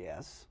hard?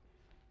 Yes.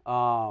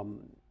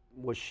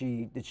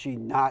 Did she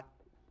not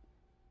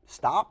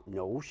stop?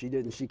 No, she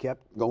didn't. She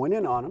kept going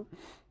in on him.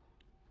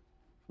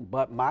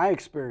 But my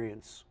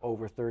experience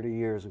over 30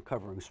 years in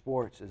covering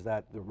sports is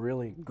that the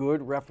really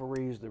good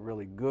referees, the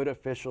really good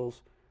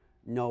officials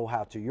know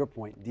how, to your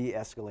point,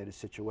 de-escalate a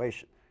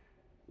situation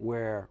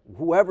where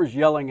whoever's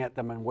yelling at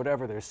them and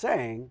whatever they're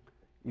saying,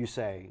 you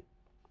say,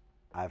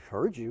 I've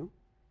heard you.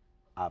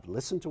 I've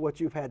listened to what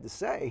you've had to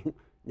say.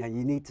 Now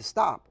you need to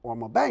stop or I'm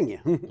going to bang you.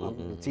 I'm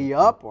going to tee you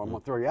up or I'm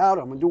going to throw you out.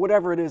 I'm going to do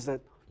whatever it is that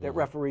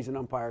referees and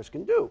umpires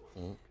can do.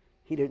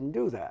 He didn't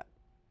do that.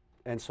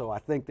 And so I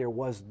think there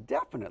was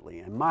definitely,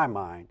 in my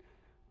mind,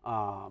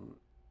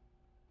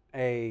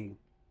 a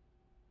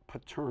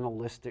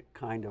paternalistic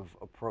kind of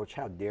approach.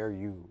 How dare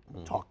you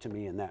talk to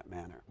me in that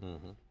manner?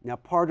 Now,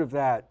 part of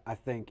that, I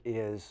think,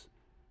 is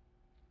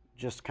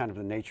just kind of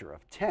the nature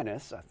of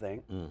tennis, I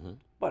think.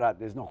 But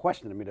there's no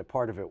question to me that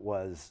part of it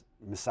was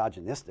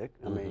misogynistic.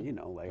 I mean, you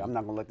know, like, I'm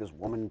not going to let this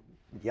woman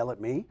yell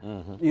at me,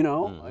 you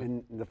know,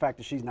 and the fact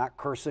that she's not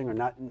cursing or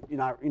not, you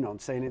know,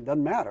 saying it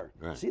doesn't matter.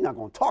 Right. She's not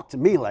going to talk to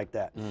me like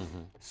that.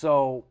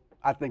 So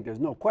I think there's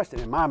no question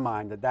in my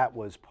mind that that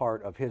was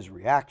part of his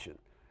reaction.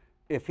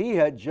 If he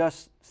had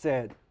just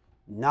said,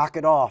 knock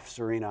it off,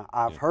 Serena,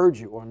 I've heard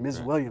you, or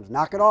Ms. Williams,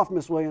 knock it off,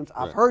 Ms. Williams,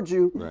 I've heard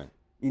you,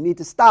 you need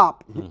to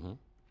stop,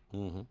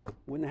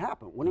 wouldn't have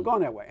happened, wouldn't have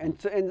gone that way.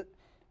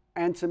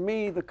 And to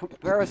me, the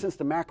comparisons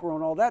to macro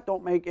and all that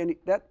don't make any,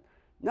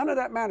 none of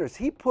that matters.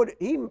 He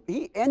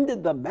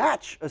ended the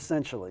match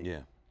essentially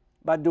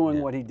by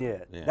doing what he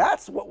did.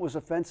 That's what was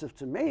offensive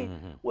to me.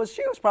 Was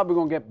she was probably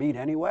going to get beat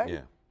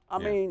anyway. I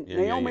mean,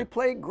 Naomi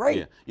played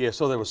great.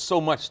 So there was so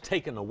much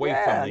taken away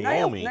from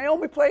Naomi.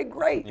 Naomi played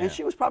great, and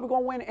she was probably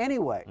going to win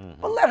anyway.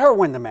 But let her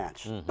win the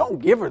match. Don't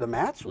give her the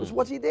match. Was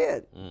what she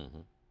did.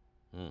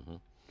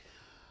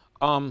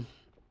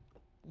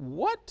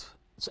 What,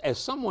 as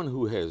someone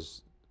who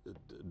has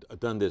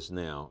done this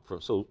now for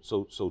so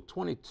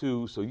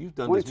 22, so you've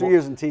done 22 this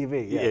years in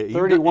TV,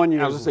 31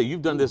 years. I was gonna say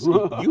you've done this.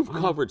 You've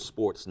covered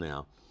sports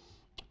now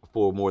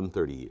for more than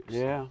 30 years.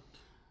 Yeah.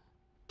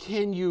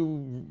 Can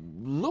you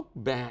look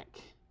back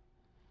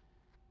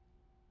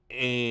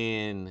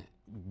and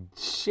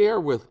share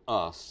with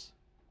us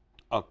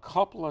a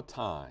couple of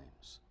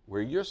times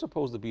where you're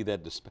supposed to be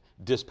that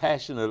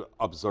dispassionate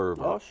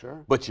observer? Oh,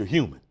 sure. But you're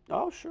human.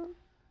 Oh, sure.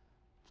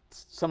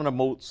 Some of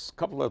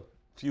the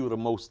few of the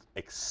most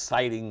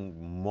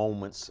exciting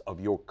moments of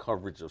your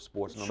coverage of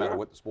sports, no matter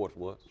what the sport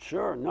was?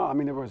 Sure. No, I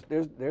mean,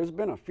 there's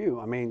been a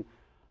few. I mean,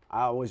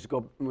 I always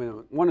go,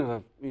 one of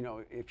the, you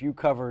know, if you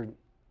covered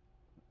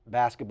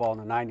basketball in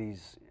the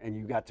 90s and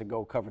you got to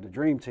go cover the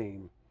Dream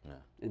Team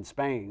in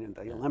Spain in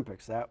the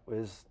Olympics, that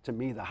was, to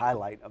me, the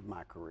highlight of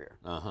my career.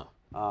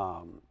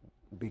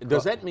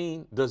 Does that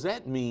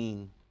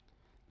mean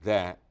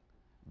that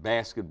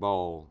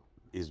basketball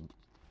is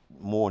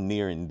more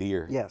near and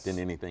dear than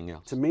anything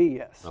else? To me,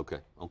 yes. Okay.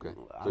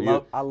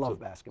 I love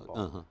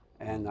basketball.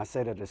 And I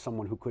say that as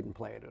someone who couldn't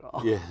play it at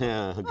all.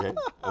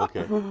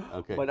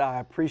 Okay. But I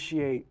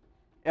appreciate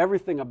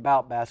everything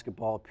about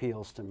basketball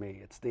appeals to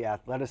me. It's the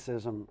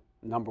athleticism,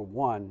 number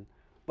one,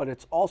 but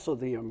it's also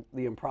the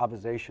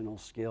improvisational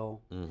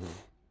skill.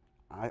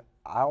 I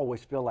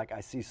always feel like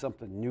I see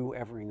something new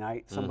every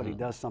night. Somebody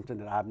does something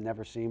that I've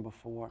never seen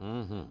before.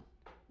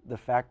 The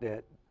fact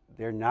that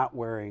they're not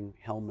wearing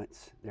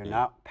helmets. They're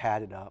not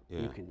padded up.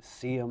 You can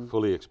see them.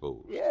 Fully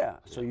exposed.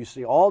 So you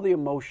see all the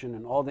emotion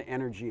and all the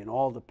energy and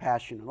all the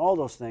passion and all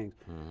those things.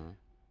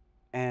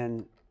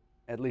 And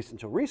at least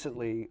until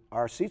recently,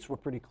 our seats were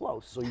pretty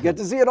close. So you get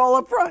to see it all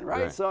up front,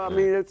 right? So, I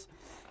mean, it's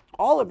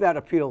all of that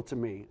appealed to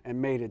me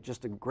and made it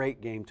just a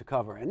great game to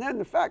cover. And then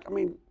the fact, I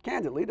mean,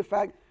 candidly, the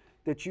fact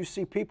that you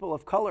see people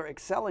of color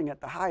excelling at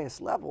the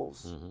highest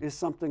levels is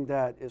something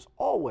that is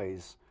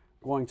always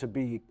going to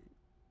be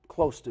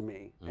close to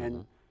me.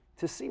 And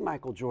to see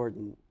Michael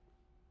Jordan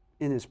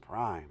in his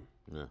prime,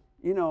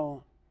 you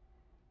know,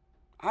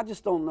 I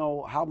just don't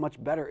know how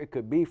much better it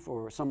could be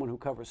for someone who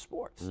covers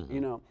sports.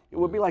 You know, it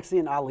would be like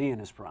seeing Ali in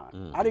his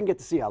prime. I didn't get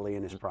to see Ali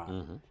in his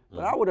prime,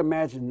 but I would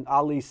imagine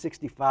Ali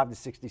 65 to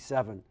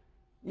 67.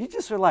 You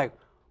just are like,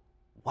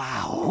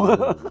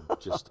 wow,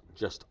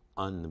 just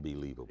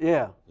unbelievable.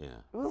 It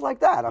was like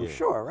that, I'm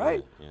sure,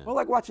 right? Well,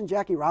 like watching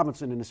Jackie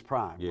Robinson in his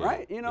prime,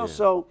 right? You know,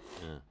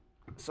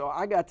 so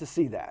I got to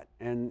see that,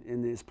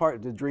 and as part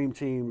of the Dream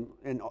Team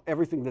and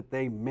everything that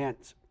they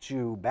meant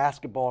to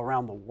basketball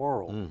around the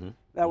world.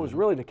 That was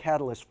really the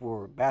catalyst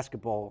for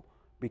basketball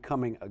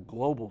becoming a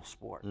global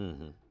sport,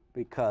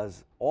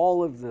 because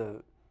all of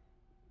the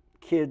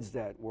kids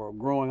that were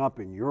growing up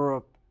in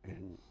Europe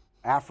and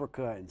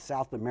Africa and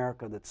South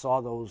America that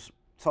saw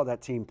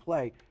that team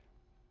play,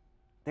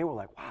 they were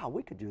like, wow,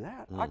 we could do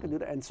that. I could do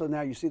that. And so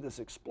now you see this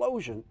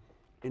explosion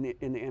in the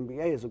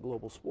NBA as a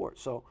global sport.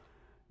 So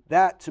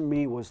that to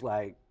me was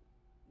like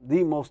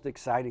the most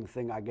exciting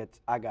thing I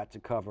got to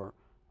cover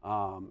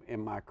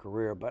in my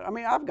career. But I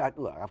mean, I've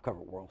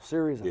covered World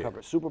Series, I've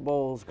covered Super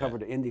Bowls,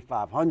 covered the Indy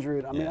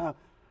 500. I mean,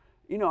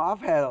 You know,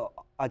 I've had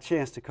a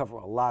chance to cover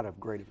a lot of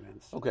great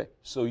events. Okay,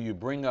 so you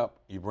bring up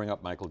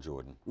Michael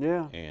Jordan.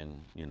 Yeah.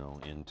 And you know,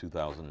 in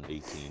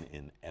 2018,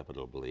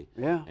 inevitably.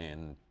 Yeah.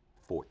 And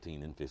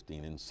 14 and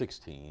 15 and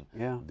 16.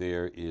 Yeah.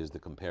 There is the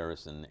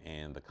comparison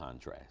and the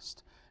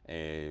contrast.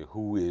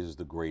 Who is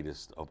the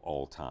greatest of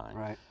all time?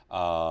 Right.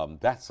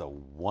 That's a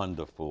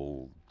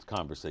wonderful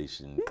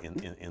conversation in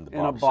the barbershop. In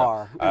a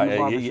bar. In the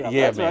barbershop.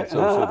 Yeah, That's man. right.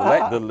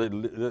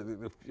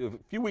 So a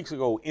few weeks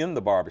ago in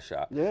the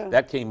barbershop, Yeah.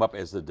 that came up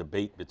as the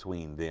debate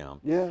between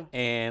them. Yeah.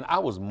 And I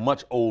was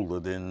much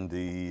older than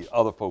the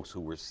other folks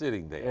who were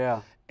sitting there.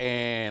 Yeah.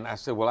 And I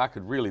said, well, I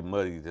could really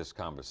muddy this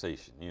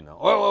conversation, you know.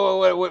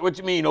 Oh, what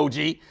you mean,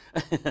 OG?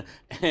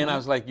 And I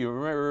was like, you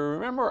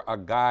remember a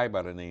guy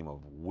by the name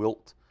of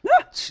Wilt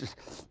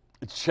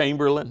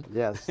Chamberlain?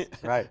 Yes,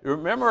 right.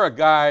 Remember a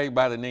guy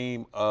by the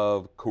name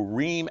of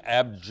Kareem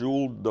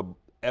Abdul-Jabbar,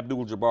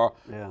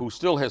 Yeah. who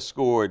still has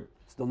scored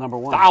Still number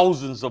one.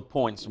 thousands of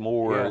points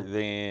more Yeah.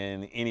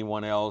 than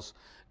anyone else.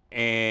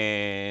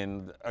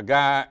 And a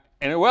guy,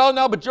 and well,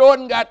 no, but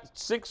Jordan got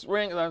 6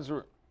 rings. That's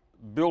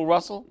Bill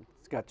Russell.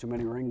 He's got too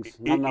many rings,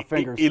 not enough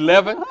fingers.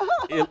 11.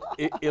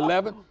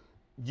 11.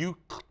 You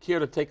care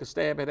to take a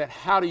stab at that?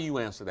 How do you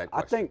answer that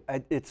I question?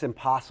 think it's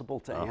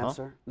impossible to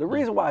answer. The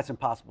reason why it's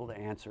impossible to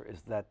answer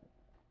is that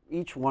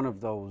each one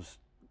of those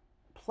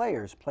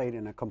players played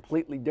in a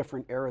completely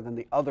different era than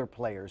the other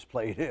players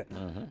played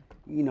in.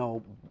 You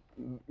know,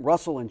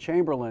 Russell and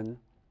Chamberlain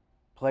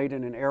played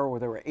in an era where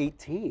there were 8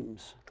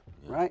 teams,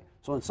 right?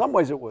 So in some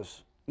ways it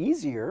was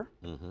easier,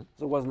 so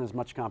there wasn't as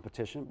much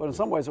competition, but in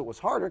some ways it was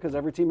harder because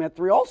every team had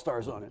 3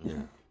 All-Stars on it.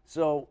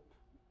 So,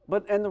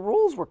 and the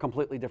rules were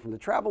completely different. The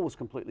travel was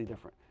completely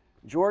different.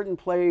 Jordan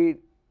played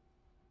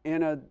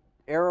in an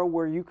era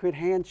where you could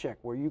hand check,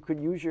 where you could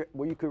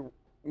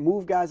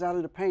move guys out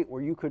of the paint,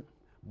 where you could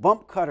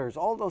bump cutters,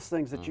 all those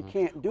things that you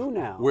can't do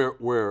now.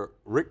 Where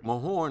Rick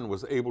Mahorn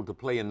was able to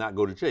play and not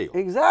go to jail.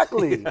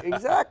 Exactly,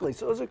 exactly.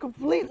 So it's a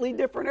completely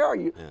different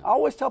era. I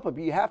always tell people,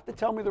 you have to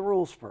tell me the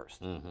rules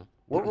first.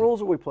 What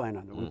rules are we playing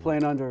under? We're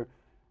playing under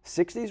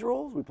 60s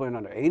rules, we playing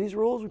under 80s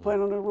rules, we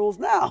playing under the rules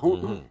now.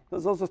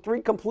 Because those are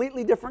 3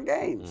 completely different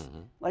games.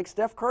 Like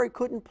Steph Curry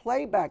couldn't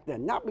play back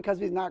then, not because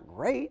he's not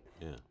great,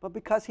 but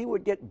because he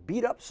would get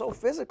beat up so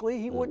physically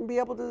he wouldn't be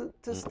able to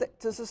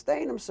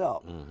sustain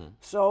himself.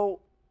 So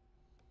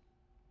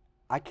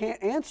I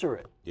can't answer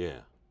it.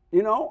 Yeah.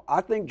 You know,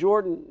 I think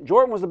Jordan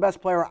was the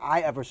best player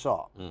I ever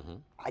saw.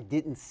 I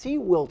didn't see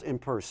Wilt in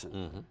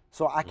person,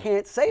 so I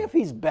can't say if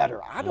he's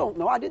better. I don't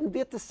know. I didn't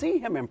get to see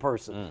him in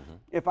person.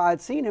 If I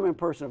had seen him in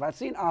person, if I had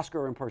seen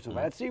Oscar in person, if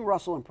I had seen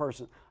Russell in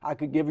person, I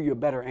could give you a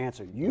better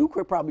answer. You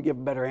could probably give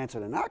a better answer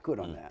than I could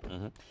on that.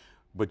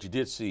 But you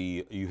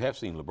have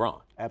seen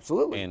LeBron.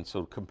 Absolutely. And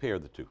so compare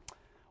the two.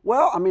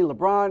 Well, I mean,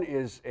 LeBron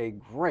is a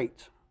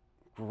great,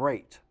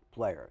 great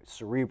player.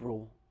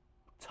 Cerebral,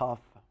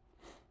 tough,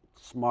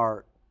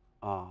 smart,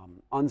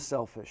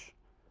 unselfish.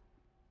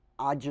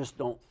 I just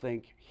don't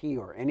think he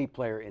or any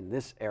player in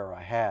this era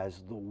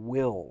has the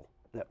will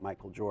that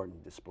Michael Jordan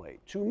displayed.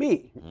 To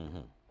me,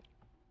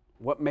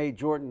 what made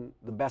Jordan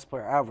the best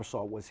player I ever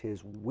saw was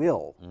his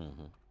will.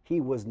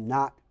 He was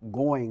not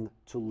going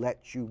to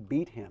let you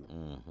beat him,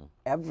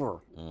 ever.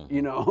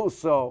 You know,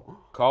 so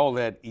call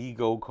that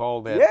ego,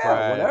 call that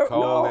pride, whatever,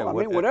 call that. I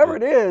mean, whatever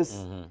it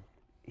is,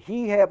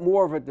 he had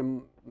more of it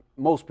than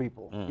most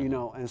people. You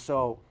know, and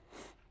so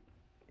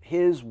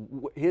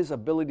his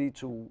ability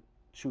to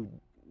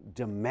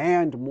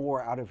demand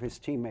more out of his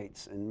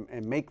teammates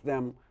and make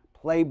them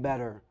play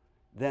better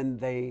than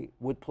they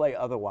would play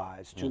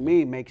otherwise, to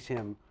me, makes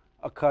him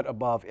a cut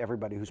above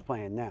everybody who's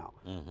playing now.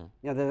 You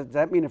know, does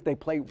that mean if they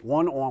play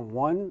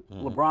one-on-one,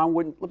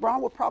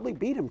 LeBron would probably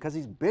beat him because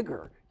he's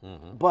bigger,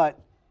 but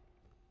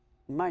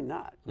he might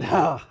not.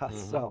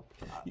 So,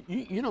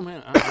 you know,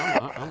 man,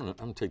 I'm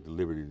gonna take the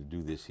liberty to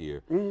do this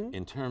here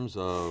in terms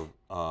of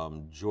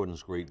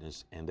Jordan's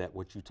greatness and that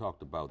what you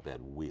talked about, that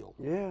will.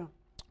 Yeah.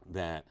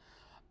 That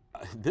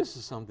this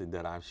is something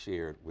that I've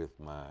shared with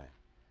my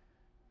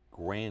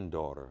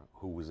granddaughter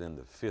who was in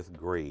the 5th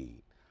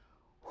grade,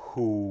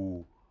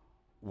 who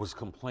was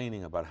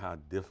complaining about how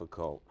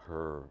difficult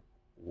her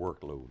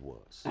workload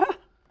was.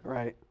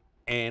 Right.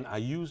 And I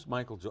used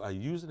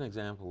an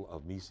example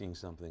of me seeing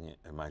something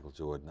at Michael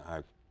Jordan.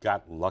 I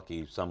got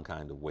lucky some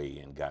kind of way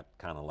and got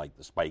kind of like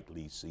the Spike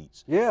Lee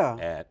seats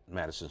at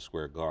Madison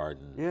Square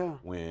Garden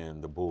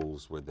when the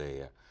Bulls were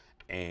there.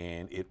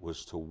 And it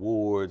was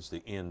towards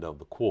the end of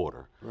the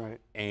quarter. Right.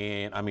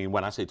 And I mean,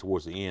 when I say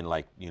towards the end,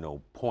 like, you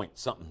know, point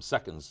something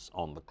seconds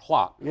on the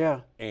clock. Yeah.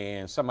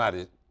 And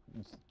somebody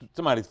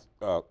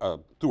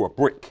threw a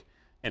brick,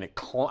 and it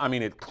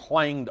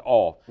clanged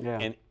off. Yeah.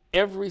 And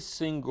every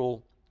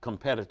single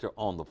competitor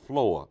on the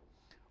floor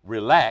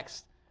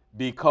relaxed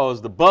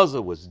because the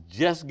buzzer was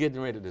just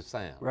getting ready to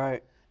sound.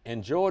 Right.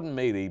 And Jordan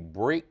made a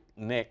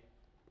breakneck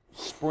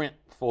sprint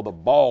for the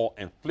ball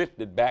and flipped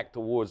it back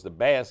towards the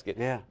basket.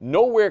 Yeah.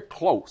 Nowhere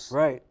close.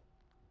 Right.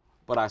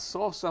 But I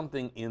saw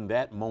something in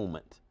that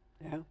moment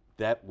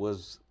that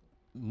was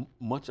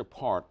much a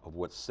part of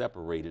what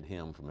separated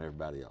him from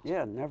everybody else.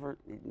 Yeah, never.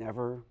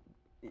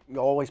 You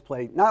always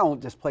play, not only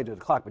just play to the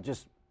clock, but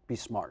just be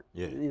smart.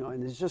 Yeah. You know,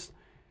 and it's just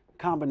a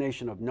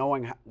combination of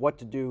knowing what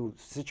to do,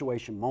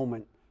 situation,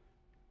 moment,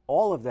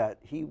 all of that.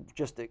 He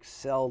just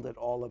excelled at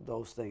all of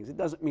those things. It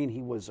doesn't mean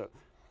he was a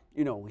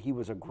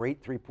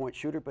great three-point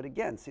shooter, but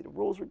again, see, the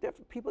rules were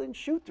different. People didn't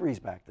shoot threes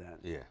back then.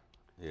 Yeah.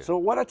 Yeah. So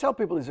what I tell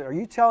people is, are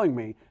you telling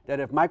me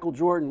that if Michael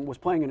Jordan was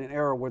playing in an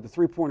era where the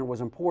three-pointer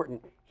was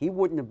important, he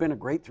wouldn't have been a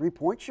great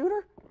three-point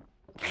shooter?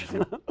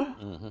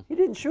 Mm-hmm. He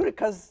didn't shoot it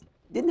because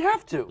he didn't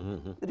have to.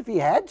 Mm-hmm. But if he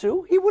had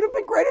to, he would have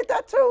been great at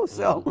that too.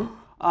 So,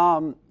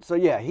 so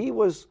yeah, he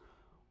was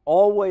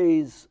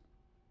always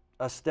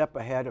a step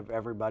ahead of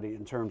everybody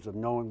in terms of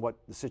knowing what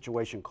the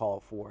situation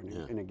called for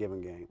in a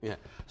given game. Yeah.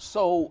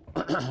 So,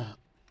 I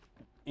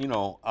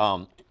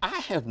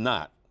have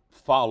not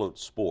followed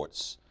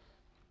sports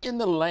in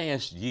the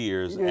last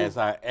years as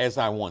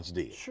I once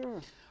did.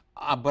 Sure.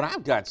 But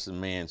I've got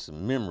some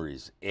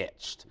memories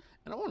etched,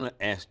 and I want to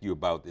ask you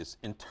about this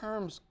in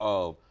terms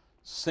of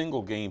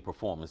single game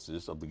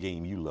performances of the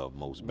game you love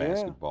most,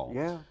 basketball.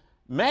 Yeah.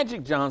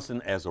 Magic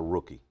Johnson as a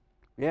rookie.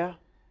 Yeah.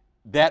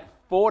 That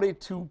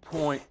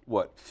 42-point,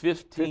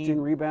 15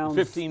 rebounds,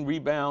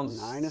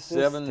 9 assists,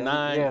 7, 10,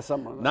 9, yeah,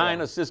 something like 9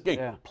 that. assist game.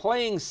 Yeah.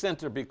 Playing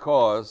center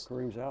because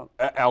Kareem's out.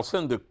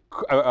 Alcindor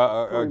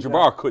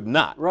Jabbar could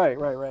not. Right.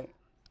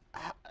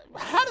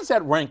 How does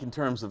that rank in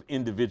terms of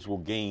individual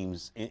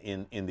games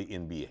in the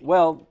NBA?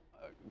 Well,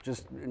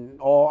 just in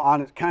all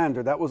honest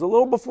candor, that was a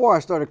little before I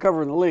started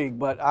covering the league,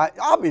 but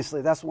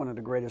obviously that's one of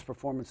the greatest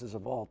performances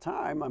of all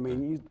time. I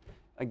mean,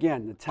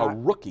 again, the time.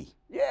 A rookie.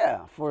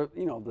 Yeah, for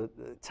the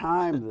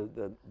time,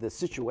 the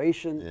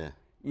situation.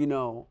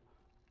 Yeah.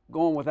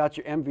 Going without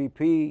your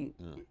MVP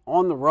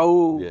on the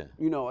road.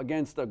 Yeah.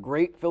 Against a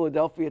great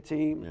Philadelphia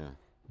team. Yeah.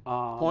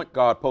 Point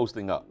guard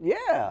posting up.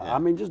 Yeah, I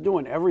mean, just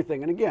doing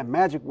everything. And again,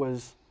 Magic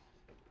was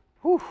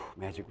good.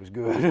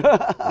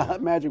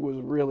 Magic was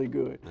really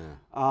good.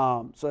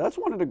 Yeah. So that's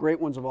one of the great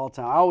ones of all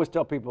time. I always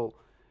tell people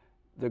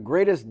the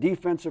greatest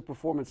defensive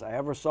performance I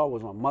ever saw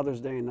was on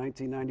Mother's Day in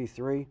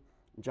 1993.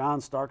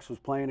 John Starks was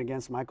playing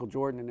against Michael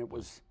Jordan, and it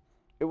was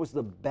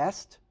the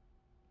best.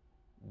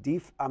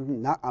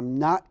 I'm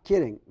not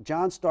kidding.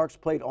 John Starks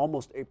played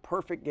almost a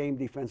perfect game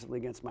defensively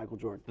against Michael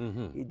Jordan.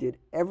 Mm-hmm. He did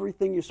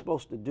everything you're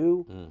supposed to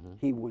do. Mm-hmm.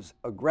 He was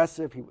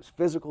aggressive. He was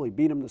physical. He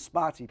beat him to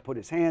spots. He put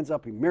his hands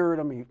up. He mirrored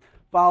him. He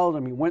followed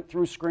him. He went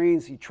through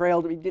screens. He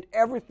trailed him. He did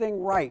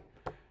everything right.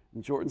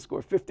 And Jordan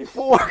scored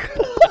 54.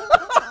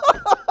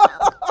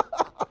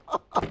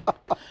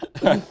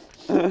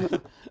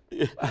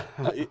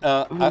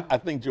 I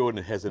think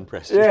Jordan has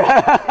impressed you.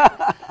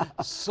 Yeah.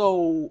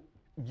 So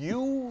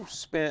you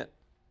spent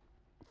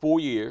 4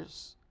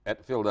 years at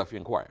the Philadelphia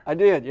Inquirer. I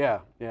did, yeah.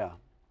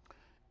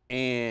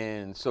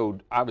 And so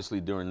obviously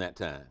during that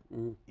time,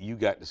 you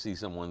got to see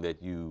someone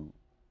that you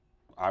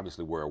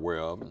obviously were aware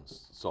of and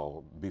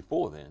saw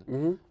before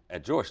then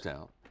at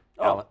Georgetown.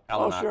 Allen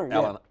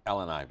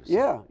Iverson.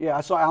 Yeah.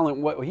 I saw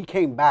Allen. He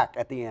came back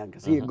at the end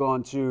because he had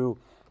gone to,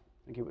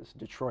 I think it was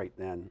Detroit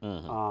then.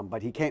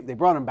 But he came. They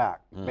brought him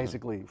back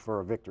basically for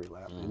a victory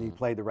lap, and he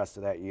played the rest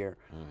of that year.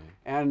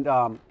 And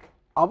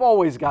I've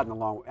always gotten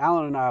along.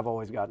 Allen and I have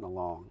always gotten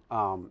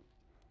along.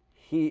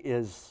 He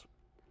is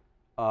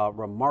a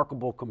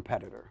remarkable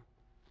competitor.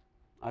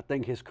 I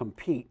think his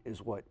compete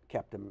is what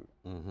kept him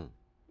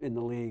in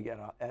the league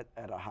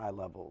at a high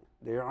level.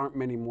 There aren't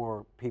many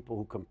more people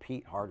who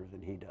compete harder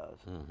than he does.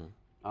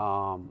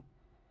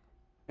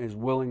 His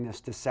willingness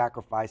to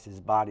sacrifice his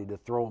body, to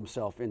throw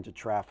himself into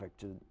traffic,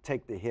 to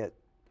take the hit.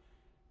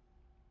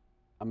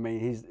 I mean,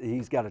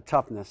 he's got a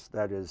toughness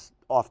that is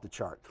off the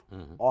chart,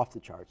 off the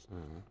charts.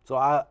 So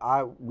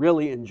I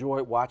really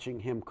enjoyed watching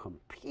him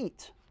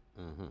compete.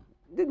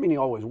 Didn't mean he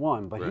always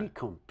won, but he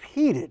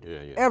competed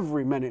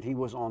every minute he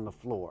was on the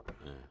floor.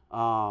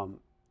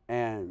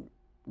 And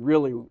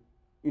really,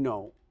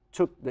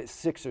 took the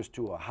Sixers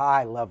to a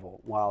high level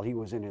while he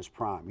was in his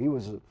prime. He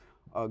was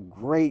a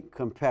great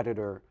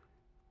competitor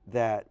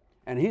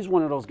and he's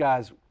one of those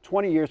guys,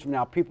 20 years from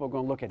now, people are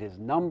going to look at his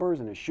numbers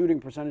and his shooting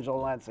percentage,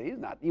 all that, and say,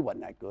 he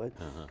wasn't that good.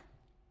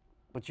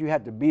 But you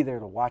had to be there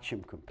to watch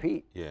him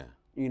compete,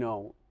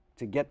 to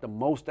get the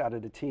most out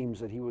of the teams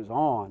that he was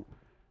on.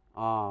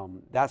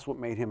 That's what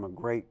made him a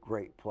great,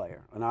 great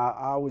player. And I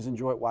always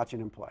enjoyed watching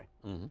him play.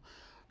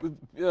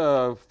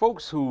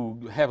 Folks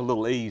who have a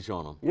little age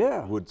on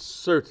them would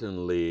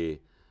certainly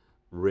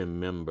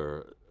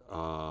remember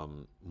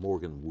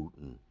Morgan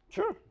Wooten.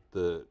 Sure.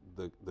 The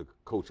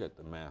coach at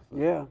the Math.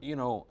 Yeah.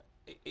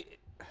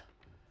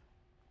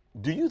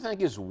 Do you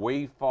think it's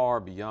way far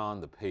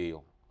beyond the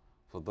pale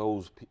for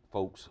those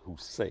folks who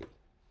say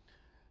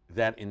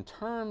that in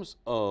terms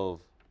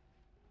of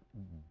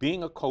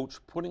being a coach,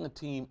 putting a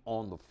team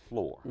on the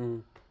floor,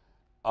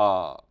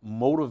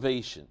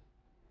 motivation,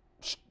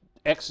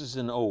 X's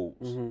and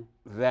O's,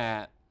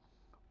 that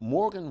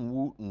Morgan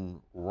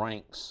Wooten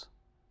ranks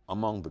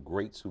among the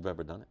greats who've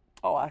ever done it?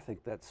 Oh, I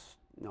think that's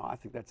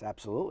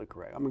absolutely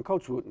correct. I mean,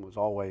 Coach Wooten was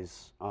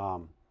always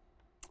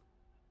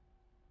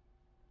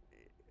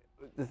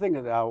the thing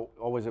that I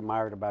always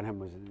admired about him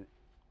was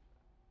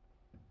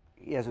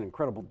he has an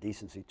incredible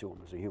decency to him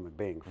as a human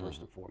being, first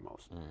and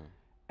foremost.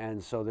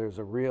 And so there's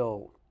a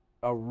real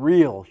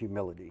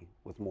humility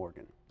with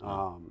Morgan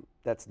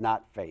that's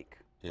not fake,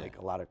 like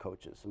a lot of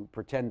coaches who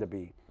pretend to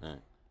be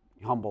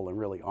humble and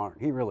really aren't.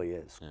 He really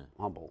is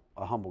humble,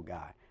 a humble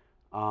guy.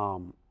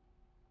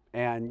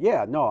 And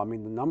yeah, no, I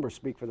mean, the numbers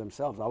speak for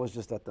themselves. I was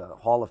just at the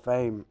Hall of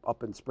Fame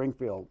up in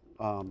Springfield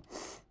a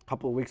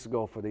couple of weeks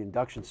ago for the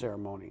induction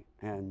ceremony,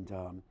 and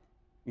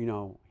you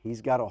know,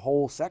 he's got a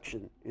whole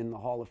section in the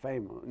Hall of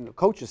Fame, in the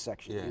coaches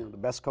section, you know, the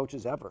best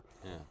coaches ever,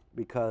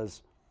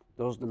 because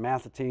those are the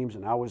Matha teams,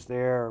 and I was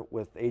there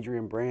with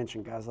Adrian Branch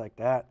and guys like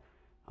that.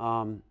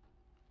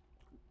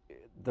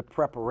 The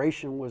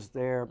preparation was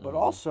there, but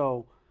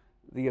also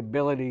the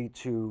ability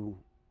to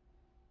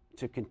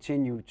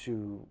continue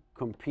to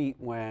compete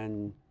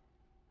when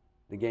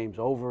the game's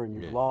over and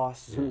you've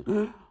lost,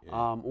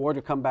 or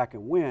to come back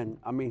and win.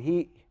 I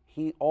mean,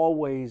 they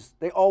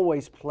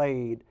always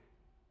played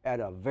at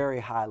a very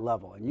high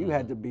level, and you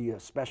had to be a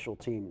special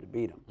team to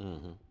beat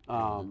them.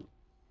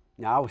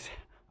 Now,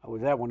 I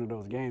was at one of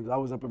those games. I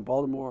was up in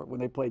Baltimore when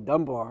they played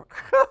Dunbar.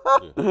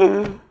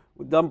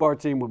 With Dunbar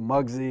team with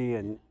Muggsy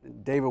and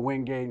David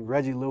Wingate and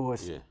Reggie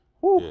Lewis.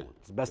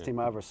 It's the best team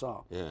I ever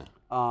saw.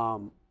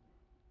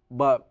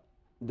 But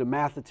the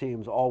Matha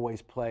teams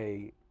always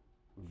play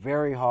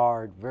very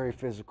hard, very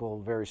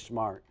physical, very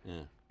smart.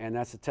 And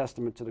that's a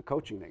testament to the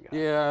coaching they got.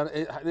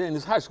 And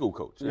his high school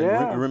coach.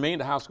 And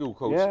remained a high school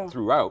coach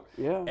throughout,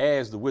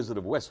 as the Wizard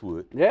of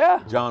Westwood.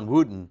 John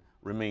Wooden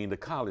remained a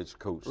college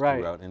coach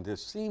throughout. And there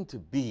seemed to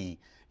be,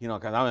 you know,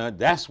 because I mean,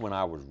 that's when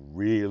I was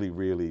really,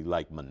 really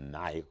like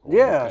maniacal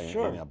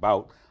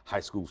about high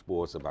school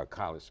sports, about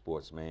college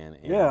sports, man.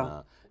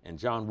 And, and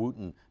John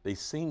Wooten, they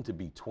seem to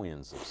be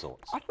twins of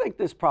sorts. I think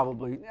there's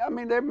probably, I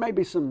mean, there may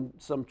be some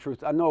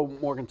truth. I know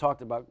Morgan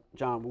talked about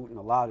John Wooten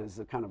a lot as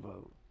a kind of a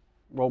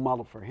role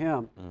model for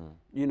him,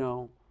 you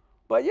know.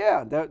 But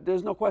yeah,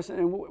 there's no question.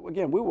 And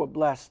again, we were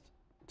blessed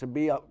to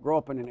grow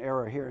up in an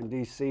era here in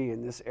D.C.,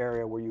 in this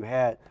area where you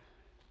had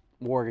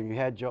Morgan, you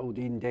had Joe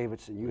Dean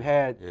Davidson, you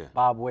had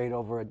Bob Wade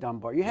over at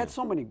Dunbar. You had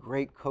so many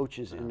great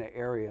coaches in the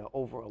area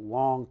over a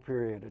long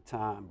period of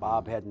time,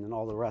 Bob Hedden and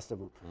all the rest of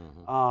them.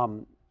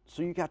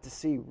 So you got to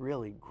see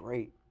really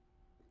great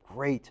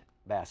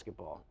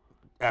basketball.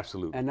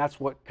 Absolutely. And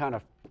that's what kind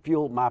of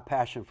fueled my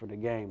passion for the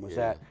game, was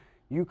that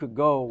you could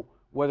go,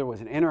 whether it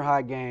was an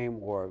inter-high game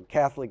or a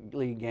Catholic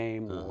League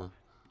game, or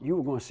you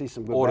were going to see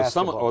some good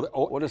basketball.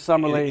 Or the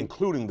summer league.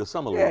 Including the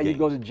summer league games. You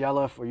go to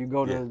Jelliff or you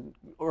go to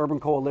Urban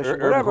Coalition,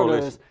 whatever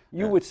it is,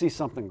 you would see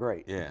something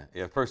great.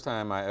 First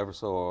time I ever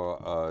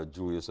saw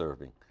Julius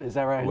Erving. Is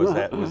that right? Was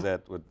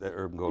that with the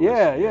Urban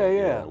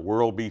Coalition?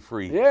 World Be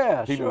Free.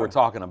 People were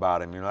talking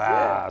about him, you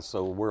know,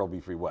 so World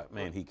Be Free what?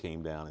 Man, he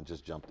came down and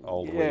just jumped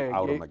all the way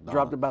out of McDonald's.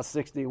 Dropped about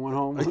 60 and went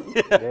home.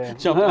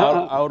 Jumped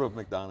out of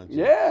McDonald's.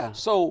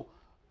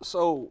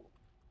 So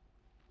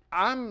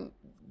I'm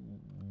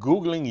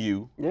Googling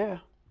you.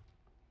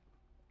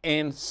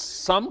 And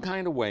some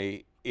kind of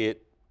way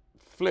it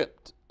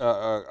flipped,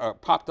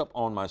 popped up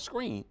on my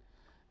screen.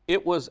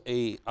 It was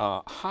a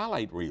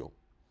highlight reel,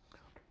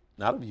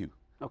 not of you.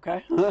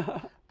 Okay.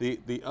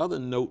 The other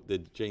note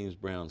that James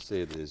Brown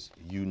said is,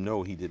 you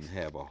know, he didn't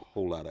have a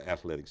whole lot of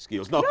athletic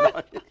skills. No.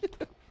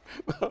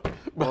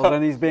 Well,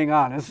 then he's being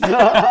honest.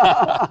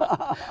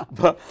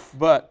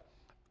 but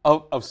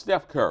of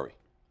Steph Curry.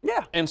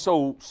 And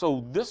so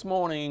this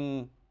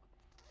morning,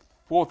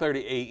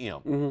 4:30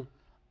 a.m.,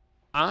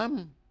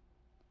 I'm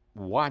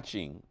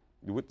watching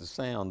with the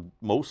sound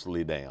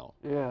mostly down.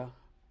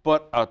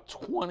 But a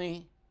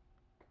 20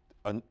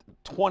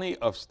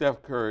 of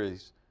Steph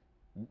Curry's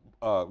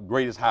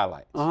greatest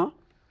highlights.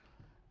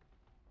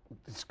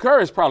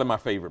 Curry is probably my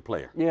favorite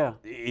player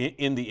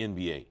in the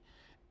NBA.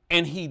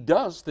 And he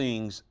does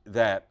things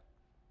that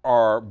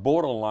are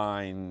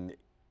borderline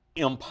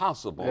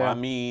impossible. I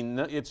mean,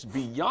 it's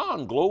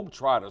beyond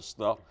globetrotter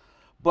stuff,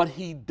 but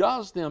he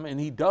does them, and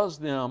he does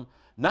them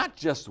not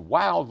just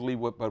wildly,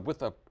 but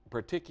with a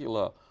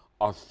particular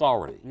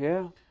authority.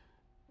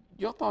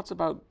 Your thoughts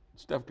about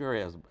Steph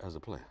Curry as a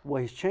player?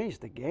 Well, he's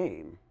changed the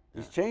game.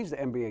 He's changed the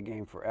NBA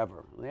game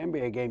forever. The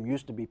NBA game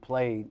used to be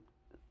played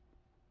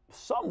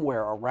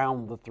somewhere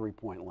around the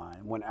three-point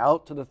line. Went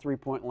out to the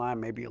three-point line,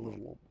 maybe a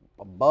little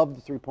above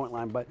the three-point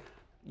line, but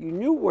you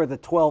knew where the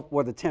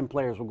 10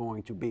 players were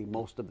going to be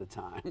most of the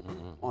time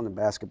on the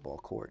basketball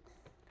court.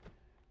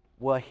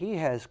 Well, he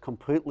has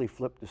completely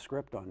flipped the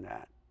script on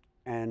that.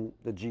 And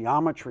the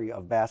geometry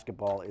of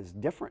basketball is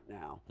different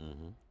now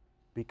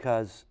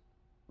because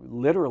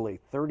literally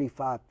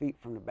 35 feet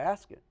from the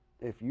basket,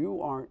 if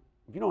you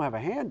don't have a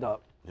hand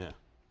up,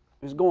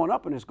 it's going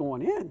up and it's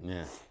going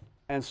in.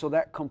 And so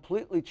that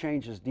completely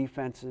changes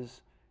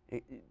defenses.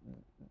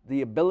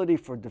 The ability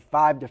for the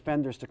 5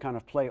 defenders to kind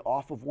of play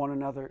off of one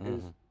another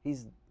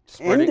he's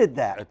ended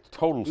that. A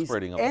total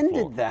spreading up the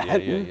floor. Ended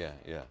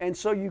that. And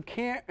so you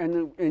can't,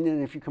 and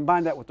then if you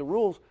combine that with the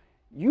rules,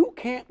 you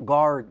can't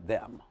guard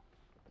them.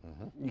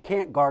 You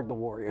can't guard the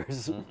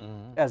Warriors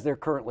as they're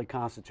currently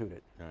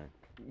constituted. Right.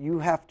 You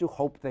have to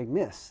hope they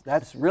miss.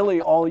 That's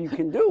really all you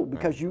can do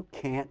because you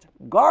can't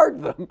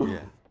guard them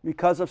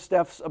because of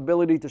Steph's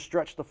ability to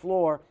stretch the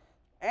floor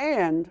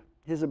and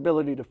his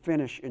ability to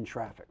finish in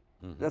traffic.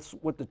 That's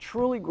what the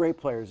truly great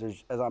players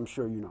is, as I'm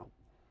sure you know.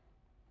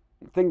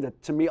 The thing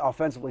that, to me,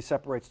 offensively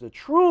separates the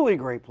truly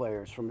great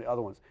players from the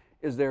other ones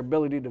is their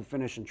ability to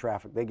finish in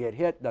traffic. They get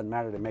hit, doesn't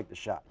matter, they make the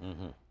shot.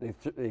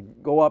 They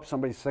go up,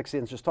 somebody's 6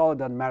 inches taller,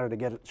 doesn't matter, they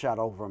get a shot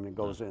over them and it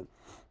goes in.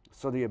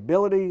 So the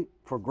ability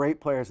for great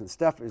players, and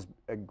Steph is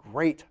a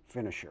great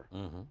finisher.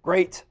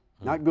 Great,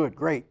 not good,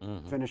 great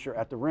finisher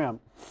at the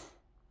rim,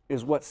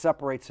 is what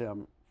separates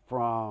him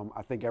from,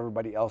 I think,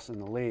 everybody else in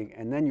the league.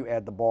 And then you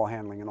add the ball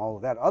handling and all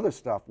of that other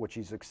stuff, which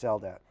he's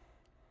excelled at.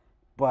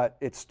 But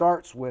it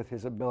starts with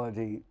his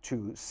ability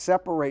to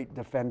separate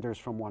defenders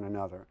from one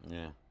another,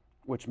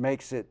 which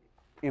makes it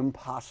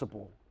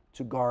impossible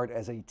to guard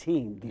as a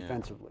team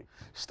defensively.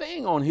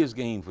 Staying on his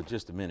game for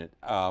just a minute,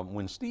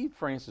 when Steve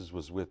Francis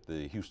was with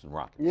the Houston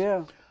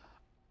Rockets,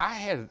 I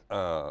had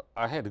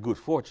the good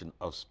fortune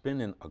of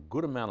spending a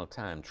good amount of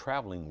time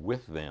traveling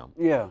with them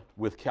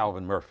with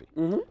Calvin Murphy.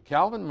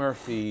 Calvin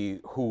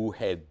Murphy, who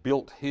had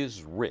built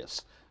his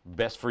wrist,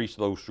 best free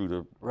throw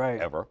shooter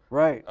ever,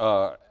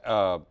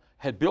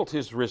 had built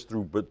his wrist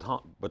through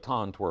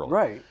baton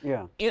twirling.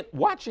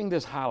 Watching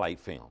this highlight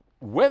film,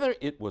 whether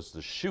it was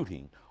the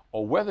shooting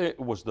or whether it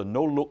was the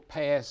no-look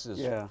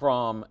passes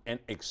from an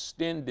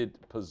extended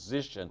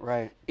position,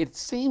 it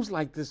seems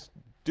like this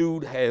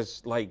dude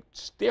has like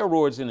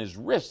steroids in his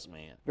wrists,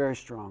 man. Very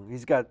strong.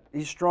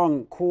 He's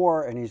strong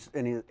core, and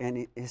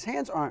his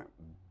hands aren't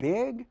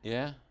big.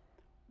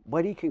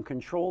 But he can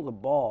control the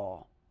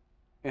ball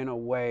in a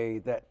way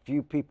that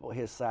few people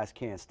his size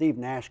can. Steve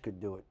Nash could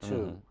do it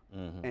too.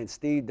 And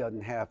Steve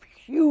doesn't have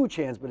huge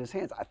hands, but his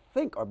hands, I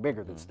think, are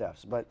bigger than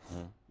Steph's. But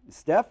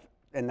Steph,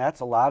 and that's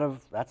a lot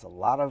of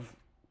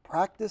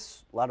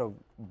practice, a lot of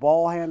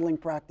ball handling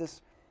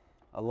practice,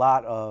 a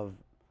lot of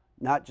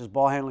not just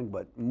ball handling,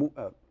 but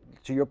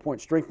to your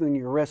point, strengthening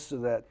your wrists so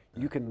that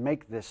you can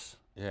make this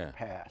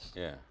pass,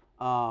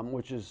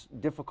 which is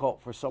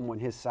difficult for someone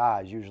his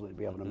size usually to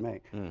be able to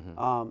make.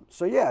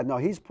 So yeah, no,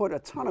 he's put a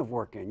ton of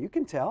work in. You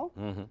can tell.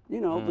 You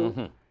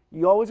know,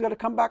 you always got to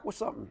come back with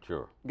something.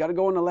 Sure. Got to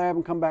go in the lab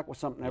and come back with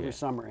something every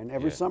summer, and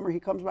every summer he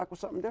comes back with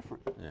something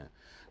different.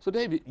 So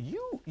David,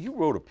 you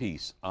wrote a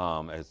piece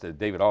as the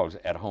David Alridge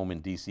at home in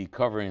D.C.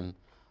 covering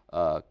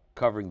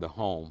the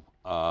home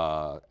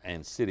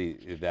and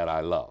city that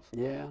I love.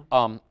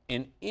 And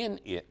in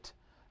it,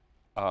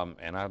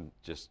 and I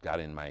just got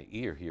in my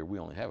ear here, we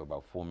only have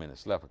about 4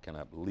 minutes left. I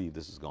cannot believe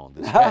this is going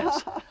this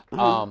fast.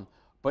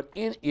 But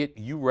in it,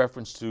 you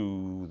reference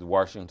to the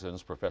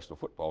Washington's professional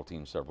football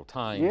team several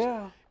times.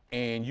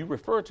 And you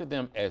refer to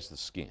them as the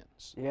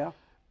Skins.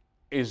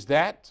 Is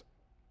that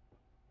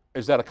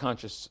a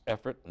conscious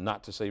effort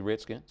not to say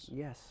Redskins?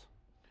 Yes.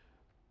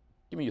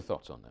 Give me your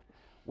thoughts on that.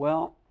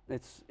 Well,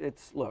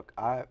 look,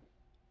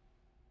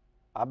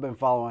 I've been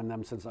following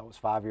them since I was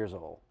 5 years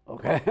old,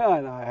 okay?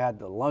 And I had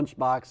the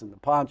lunchbox and the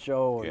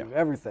poncho and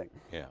everything.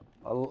 You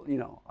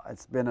know,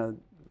 it's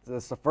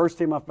the first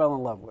team I fell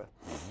in love with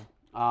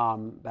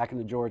back in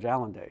the George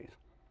Allen days.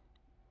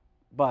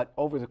 But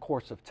over the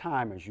course of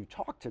time, as you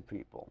talk to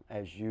people,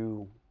 as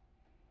you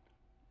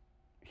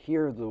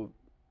hear the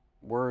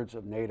words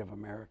of Native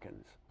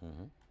Americans,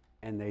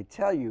 and they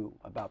tell you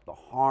about the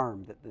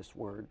harm that this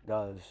word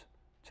does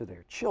to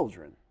their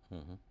children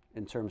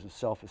in terms of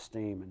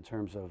self-esteem, in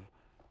terms of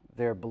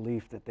their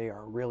belief that they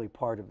are really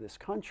part of this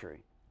country.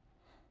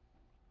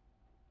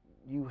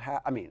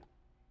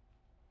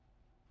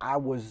 I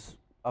was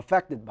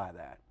affected by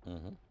that.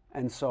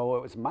 And so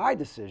it was my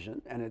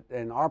decision,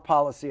 and our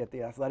policy at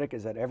The Athletic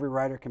is that every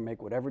writer can make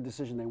whatever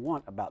decision they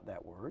want about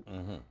that word.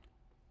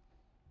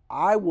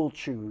 I will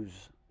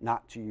choose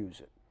not to use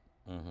it.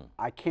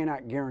 I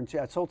cannot guarantee,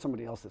 I told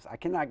somebody else this, I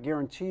cannot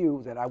guarantee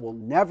you that it will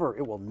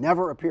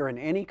never appear in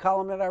any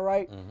column that I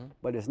write,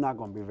 but it's not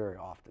going to be very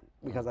often.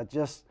 Because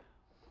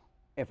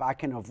if I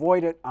can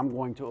avoid it, I'm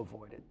going to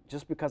avoid it.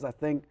 Just because I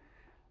think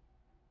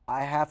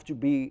I have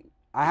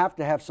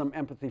to have some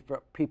empathy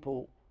for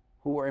people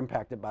who are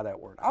impacted by that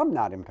word. I'm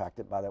not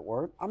impacted by that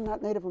word. I'm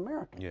not Native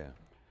American.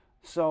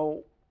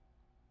 So,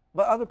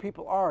 but other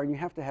people are, and you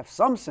have to have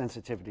some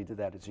sensitivity to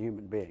that as a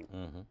human being.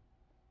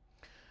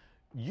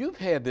 You've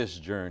had this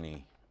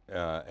journey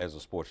as a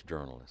sports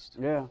journalist.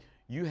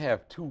 You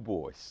have 2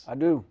 boys. I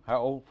do. How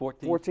old?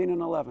 14? 14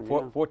 and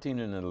 11. 14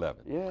 and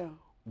 11.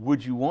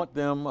 Would you want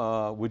them,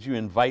 would you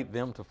invite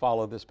them to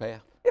follow this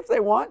path? If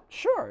they want,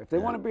 sure. If they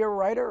want to be a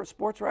writer, a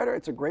sports writer,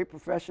 it's a great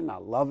profession. I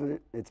love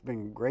it. It's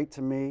been great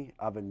to me.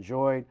 I've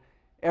enjoyed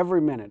every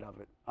minute of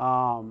it.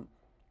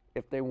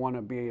 If they want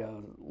to be a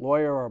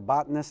lawyer or a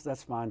botanist,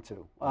 that's fine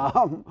too.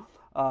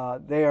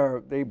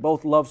 They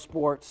both love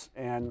sports,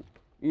 and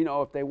you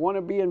know, if they want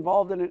to be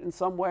involved in it in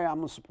some way, I'm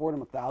gonna support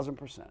them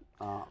 1,000%.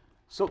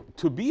 So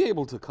to be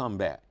able to come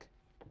back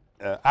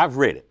I've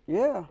read it.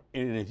 Yeah.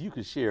 And if you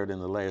could share it in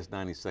the last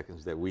 90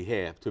 seconds that we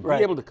have, to be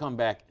Right. able to come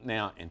back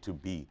now and to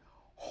be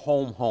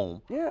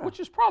home, Yeah. which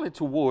is probably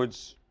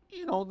towards,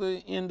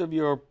 the end of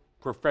your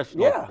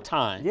professional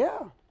time. Yeah.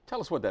 Tell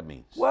us what that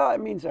means. Well, it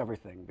means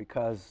everything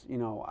because,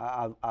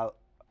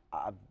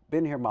 I've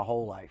been here my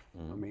whole life.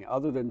 I mean,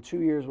 other than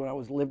 2 years when I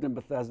lived in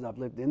Bethesda, I've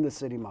lived in the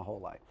city my whole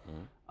life.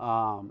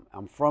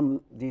 I'm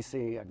from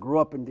D.C. I grew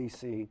up in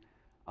D.C.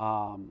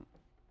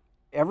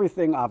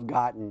 Everything I've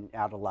gotten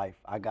out of life,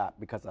 I got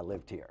because I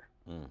lived here.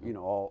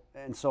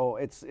 And so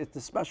it's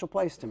a special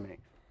place to me.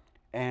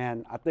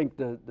 And I think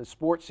the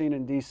sports scene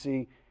in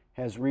D.C.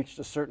 has reached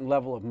a certain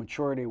level of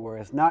maturity where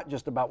it's not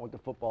just about what the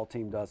football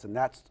team does, and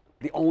that's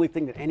the only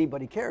thing that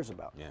anybody cares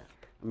about. Yeah.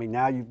 I mean,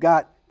 now you've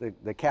got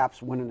the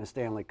Caps winning the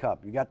Stanley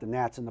Cup. You got the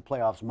Nats in the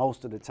playoffs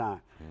most of the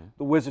time.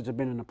 The Wizards have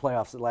been in the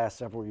playoffs the last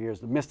several years.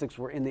 The Mystics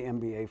were in the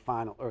NBA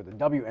final or the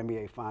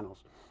WNBA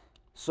finals.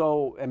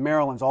 So, and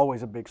Maryland's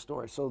always a big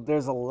story. So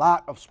there's a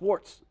lot of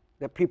sports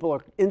that people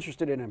are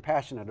interested in and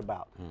passionate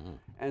about.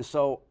 And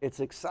so it's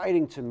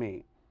exciting to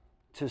me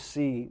to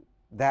see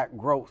that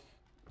growth.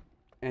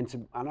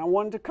 And I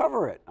wanted to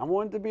cover it. I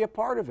wanted to be a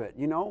part of it,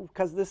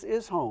 because this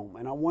is home.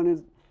 And I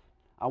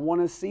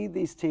want to see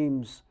these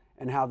teams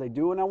and how they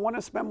do, and I want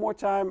to spend more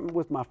time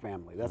with my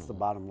family. That's the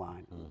bottom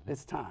line.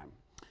 It's time.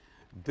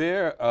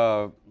 There,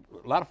 a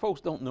lot of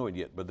folks don't know it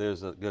yet, but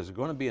there's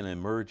going to be an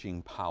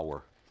emerging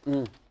power,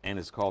 and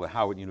it's called the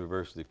Howard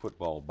University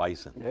Football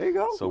Bison. There you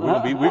go. So we're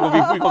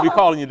gonna be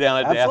calling you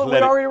down at the Absolutely.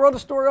 athletic. We already wrote a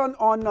story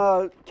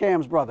on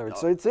Cam's brother,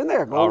 so it's in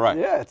there. All right.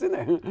 Yeah, it's in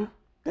there.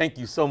 Thank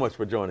you so much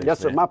for joining us. Yes,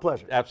 sir. man. My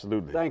pleasure.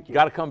 Absolutely. Thank you.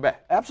 Got to come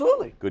back.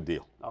 Absolutely. Good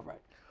deal. All right.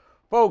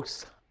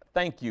 Folks,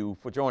 thank you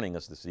for joining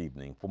us this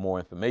evening. For more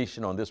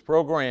information on this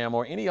program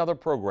or any other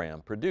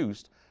program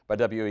produced by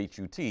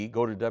WHUT,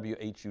 go to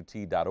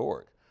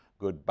WHUT.org.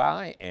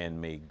 Goodbye, and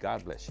may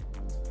God bless you.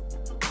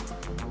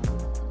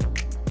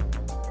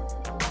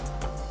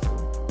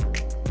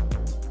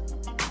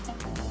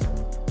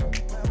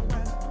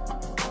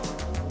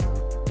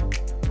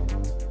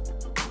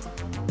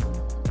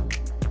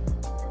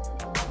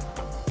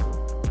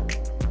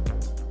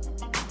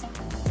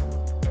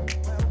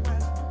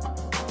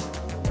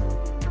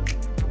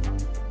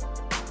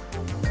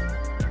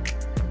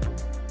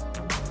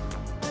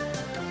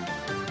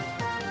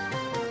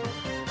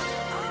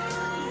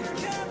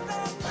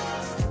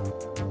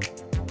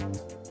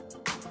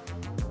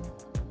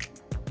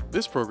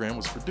 This program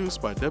was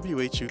produced by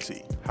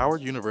WHUT,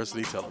 Howard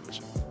University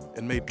Television,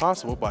 and made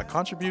possible by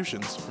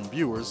contributions from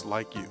viewers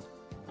like you.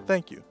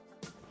 Thank you.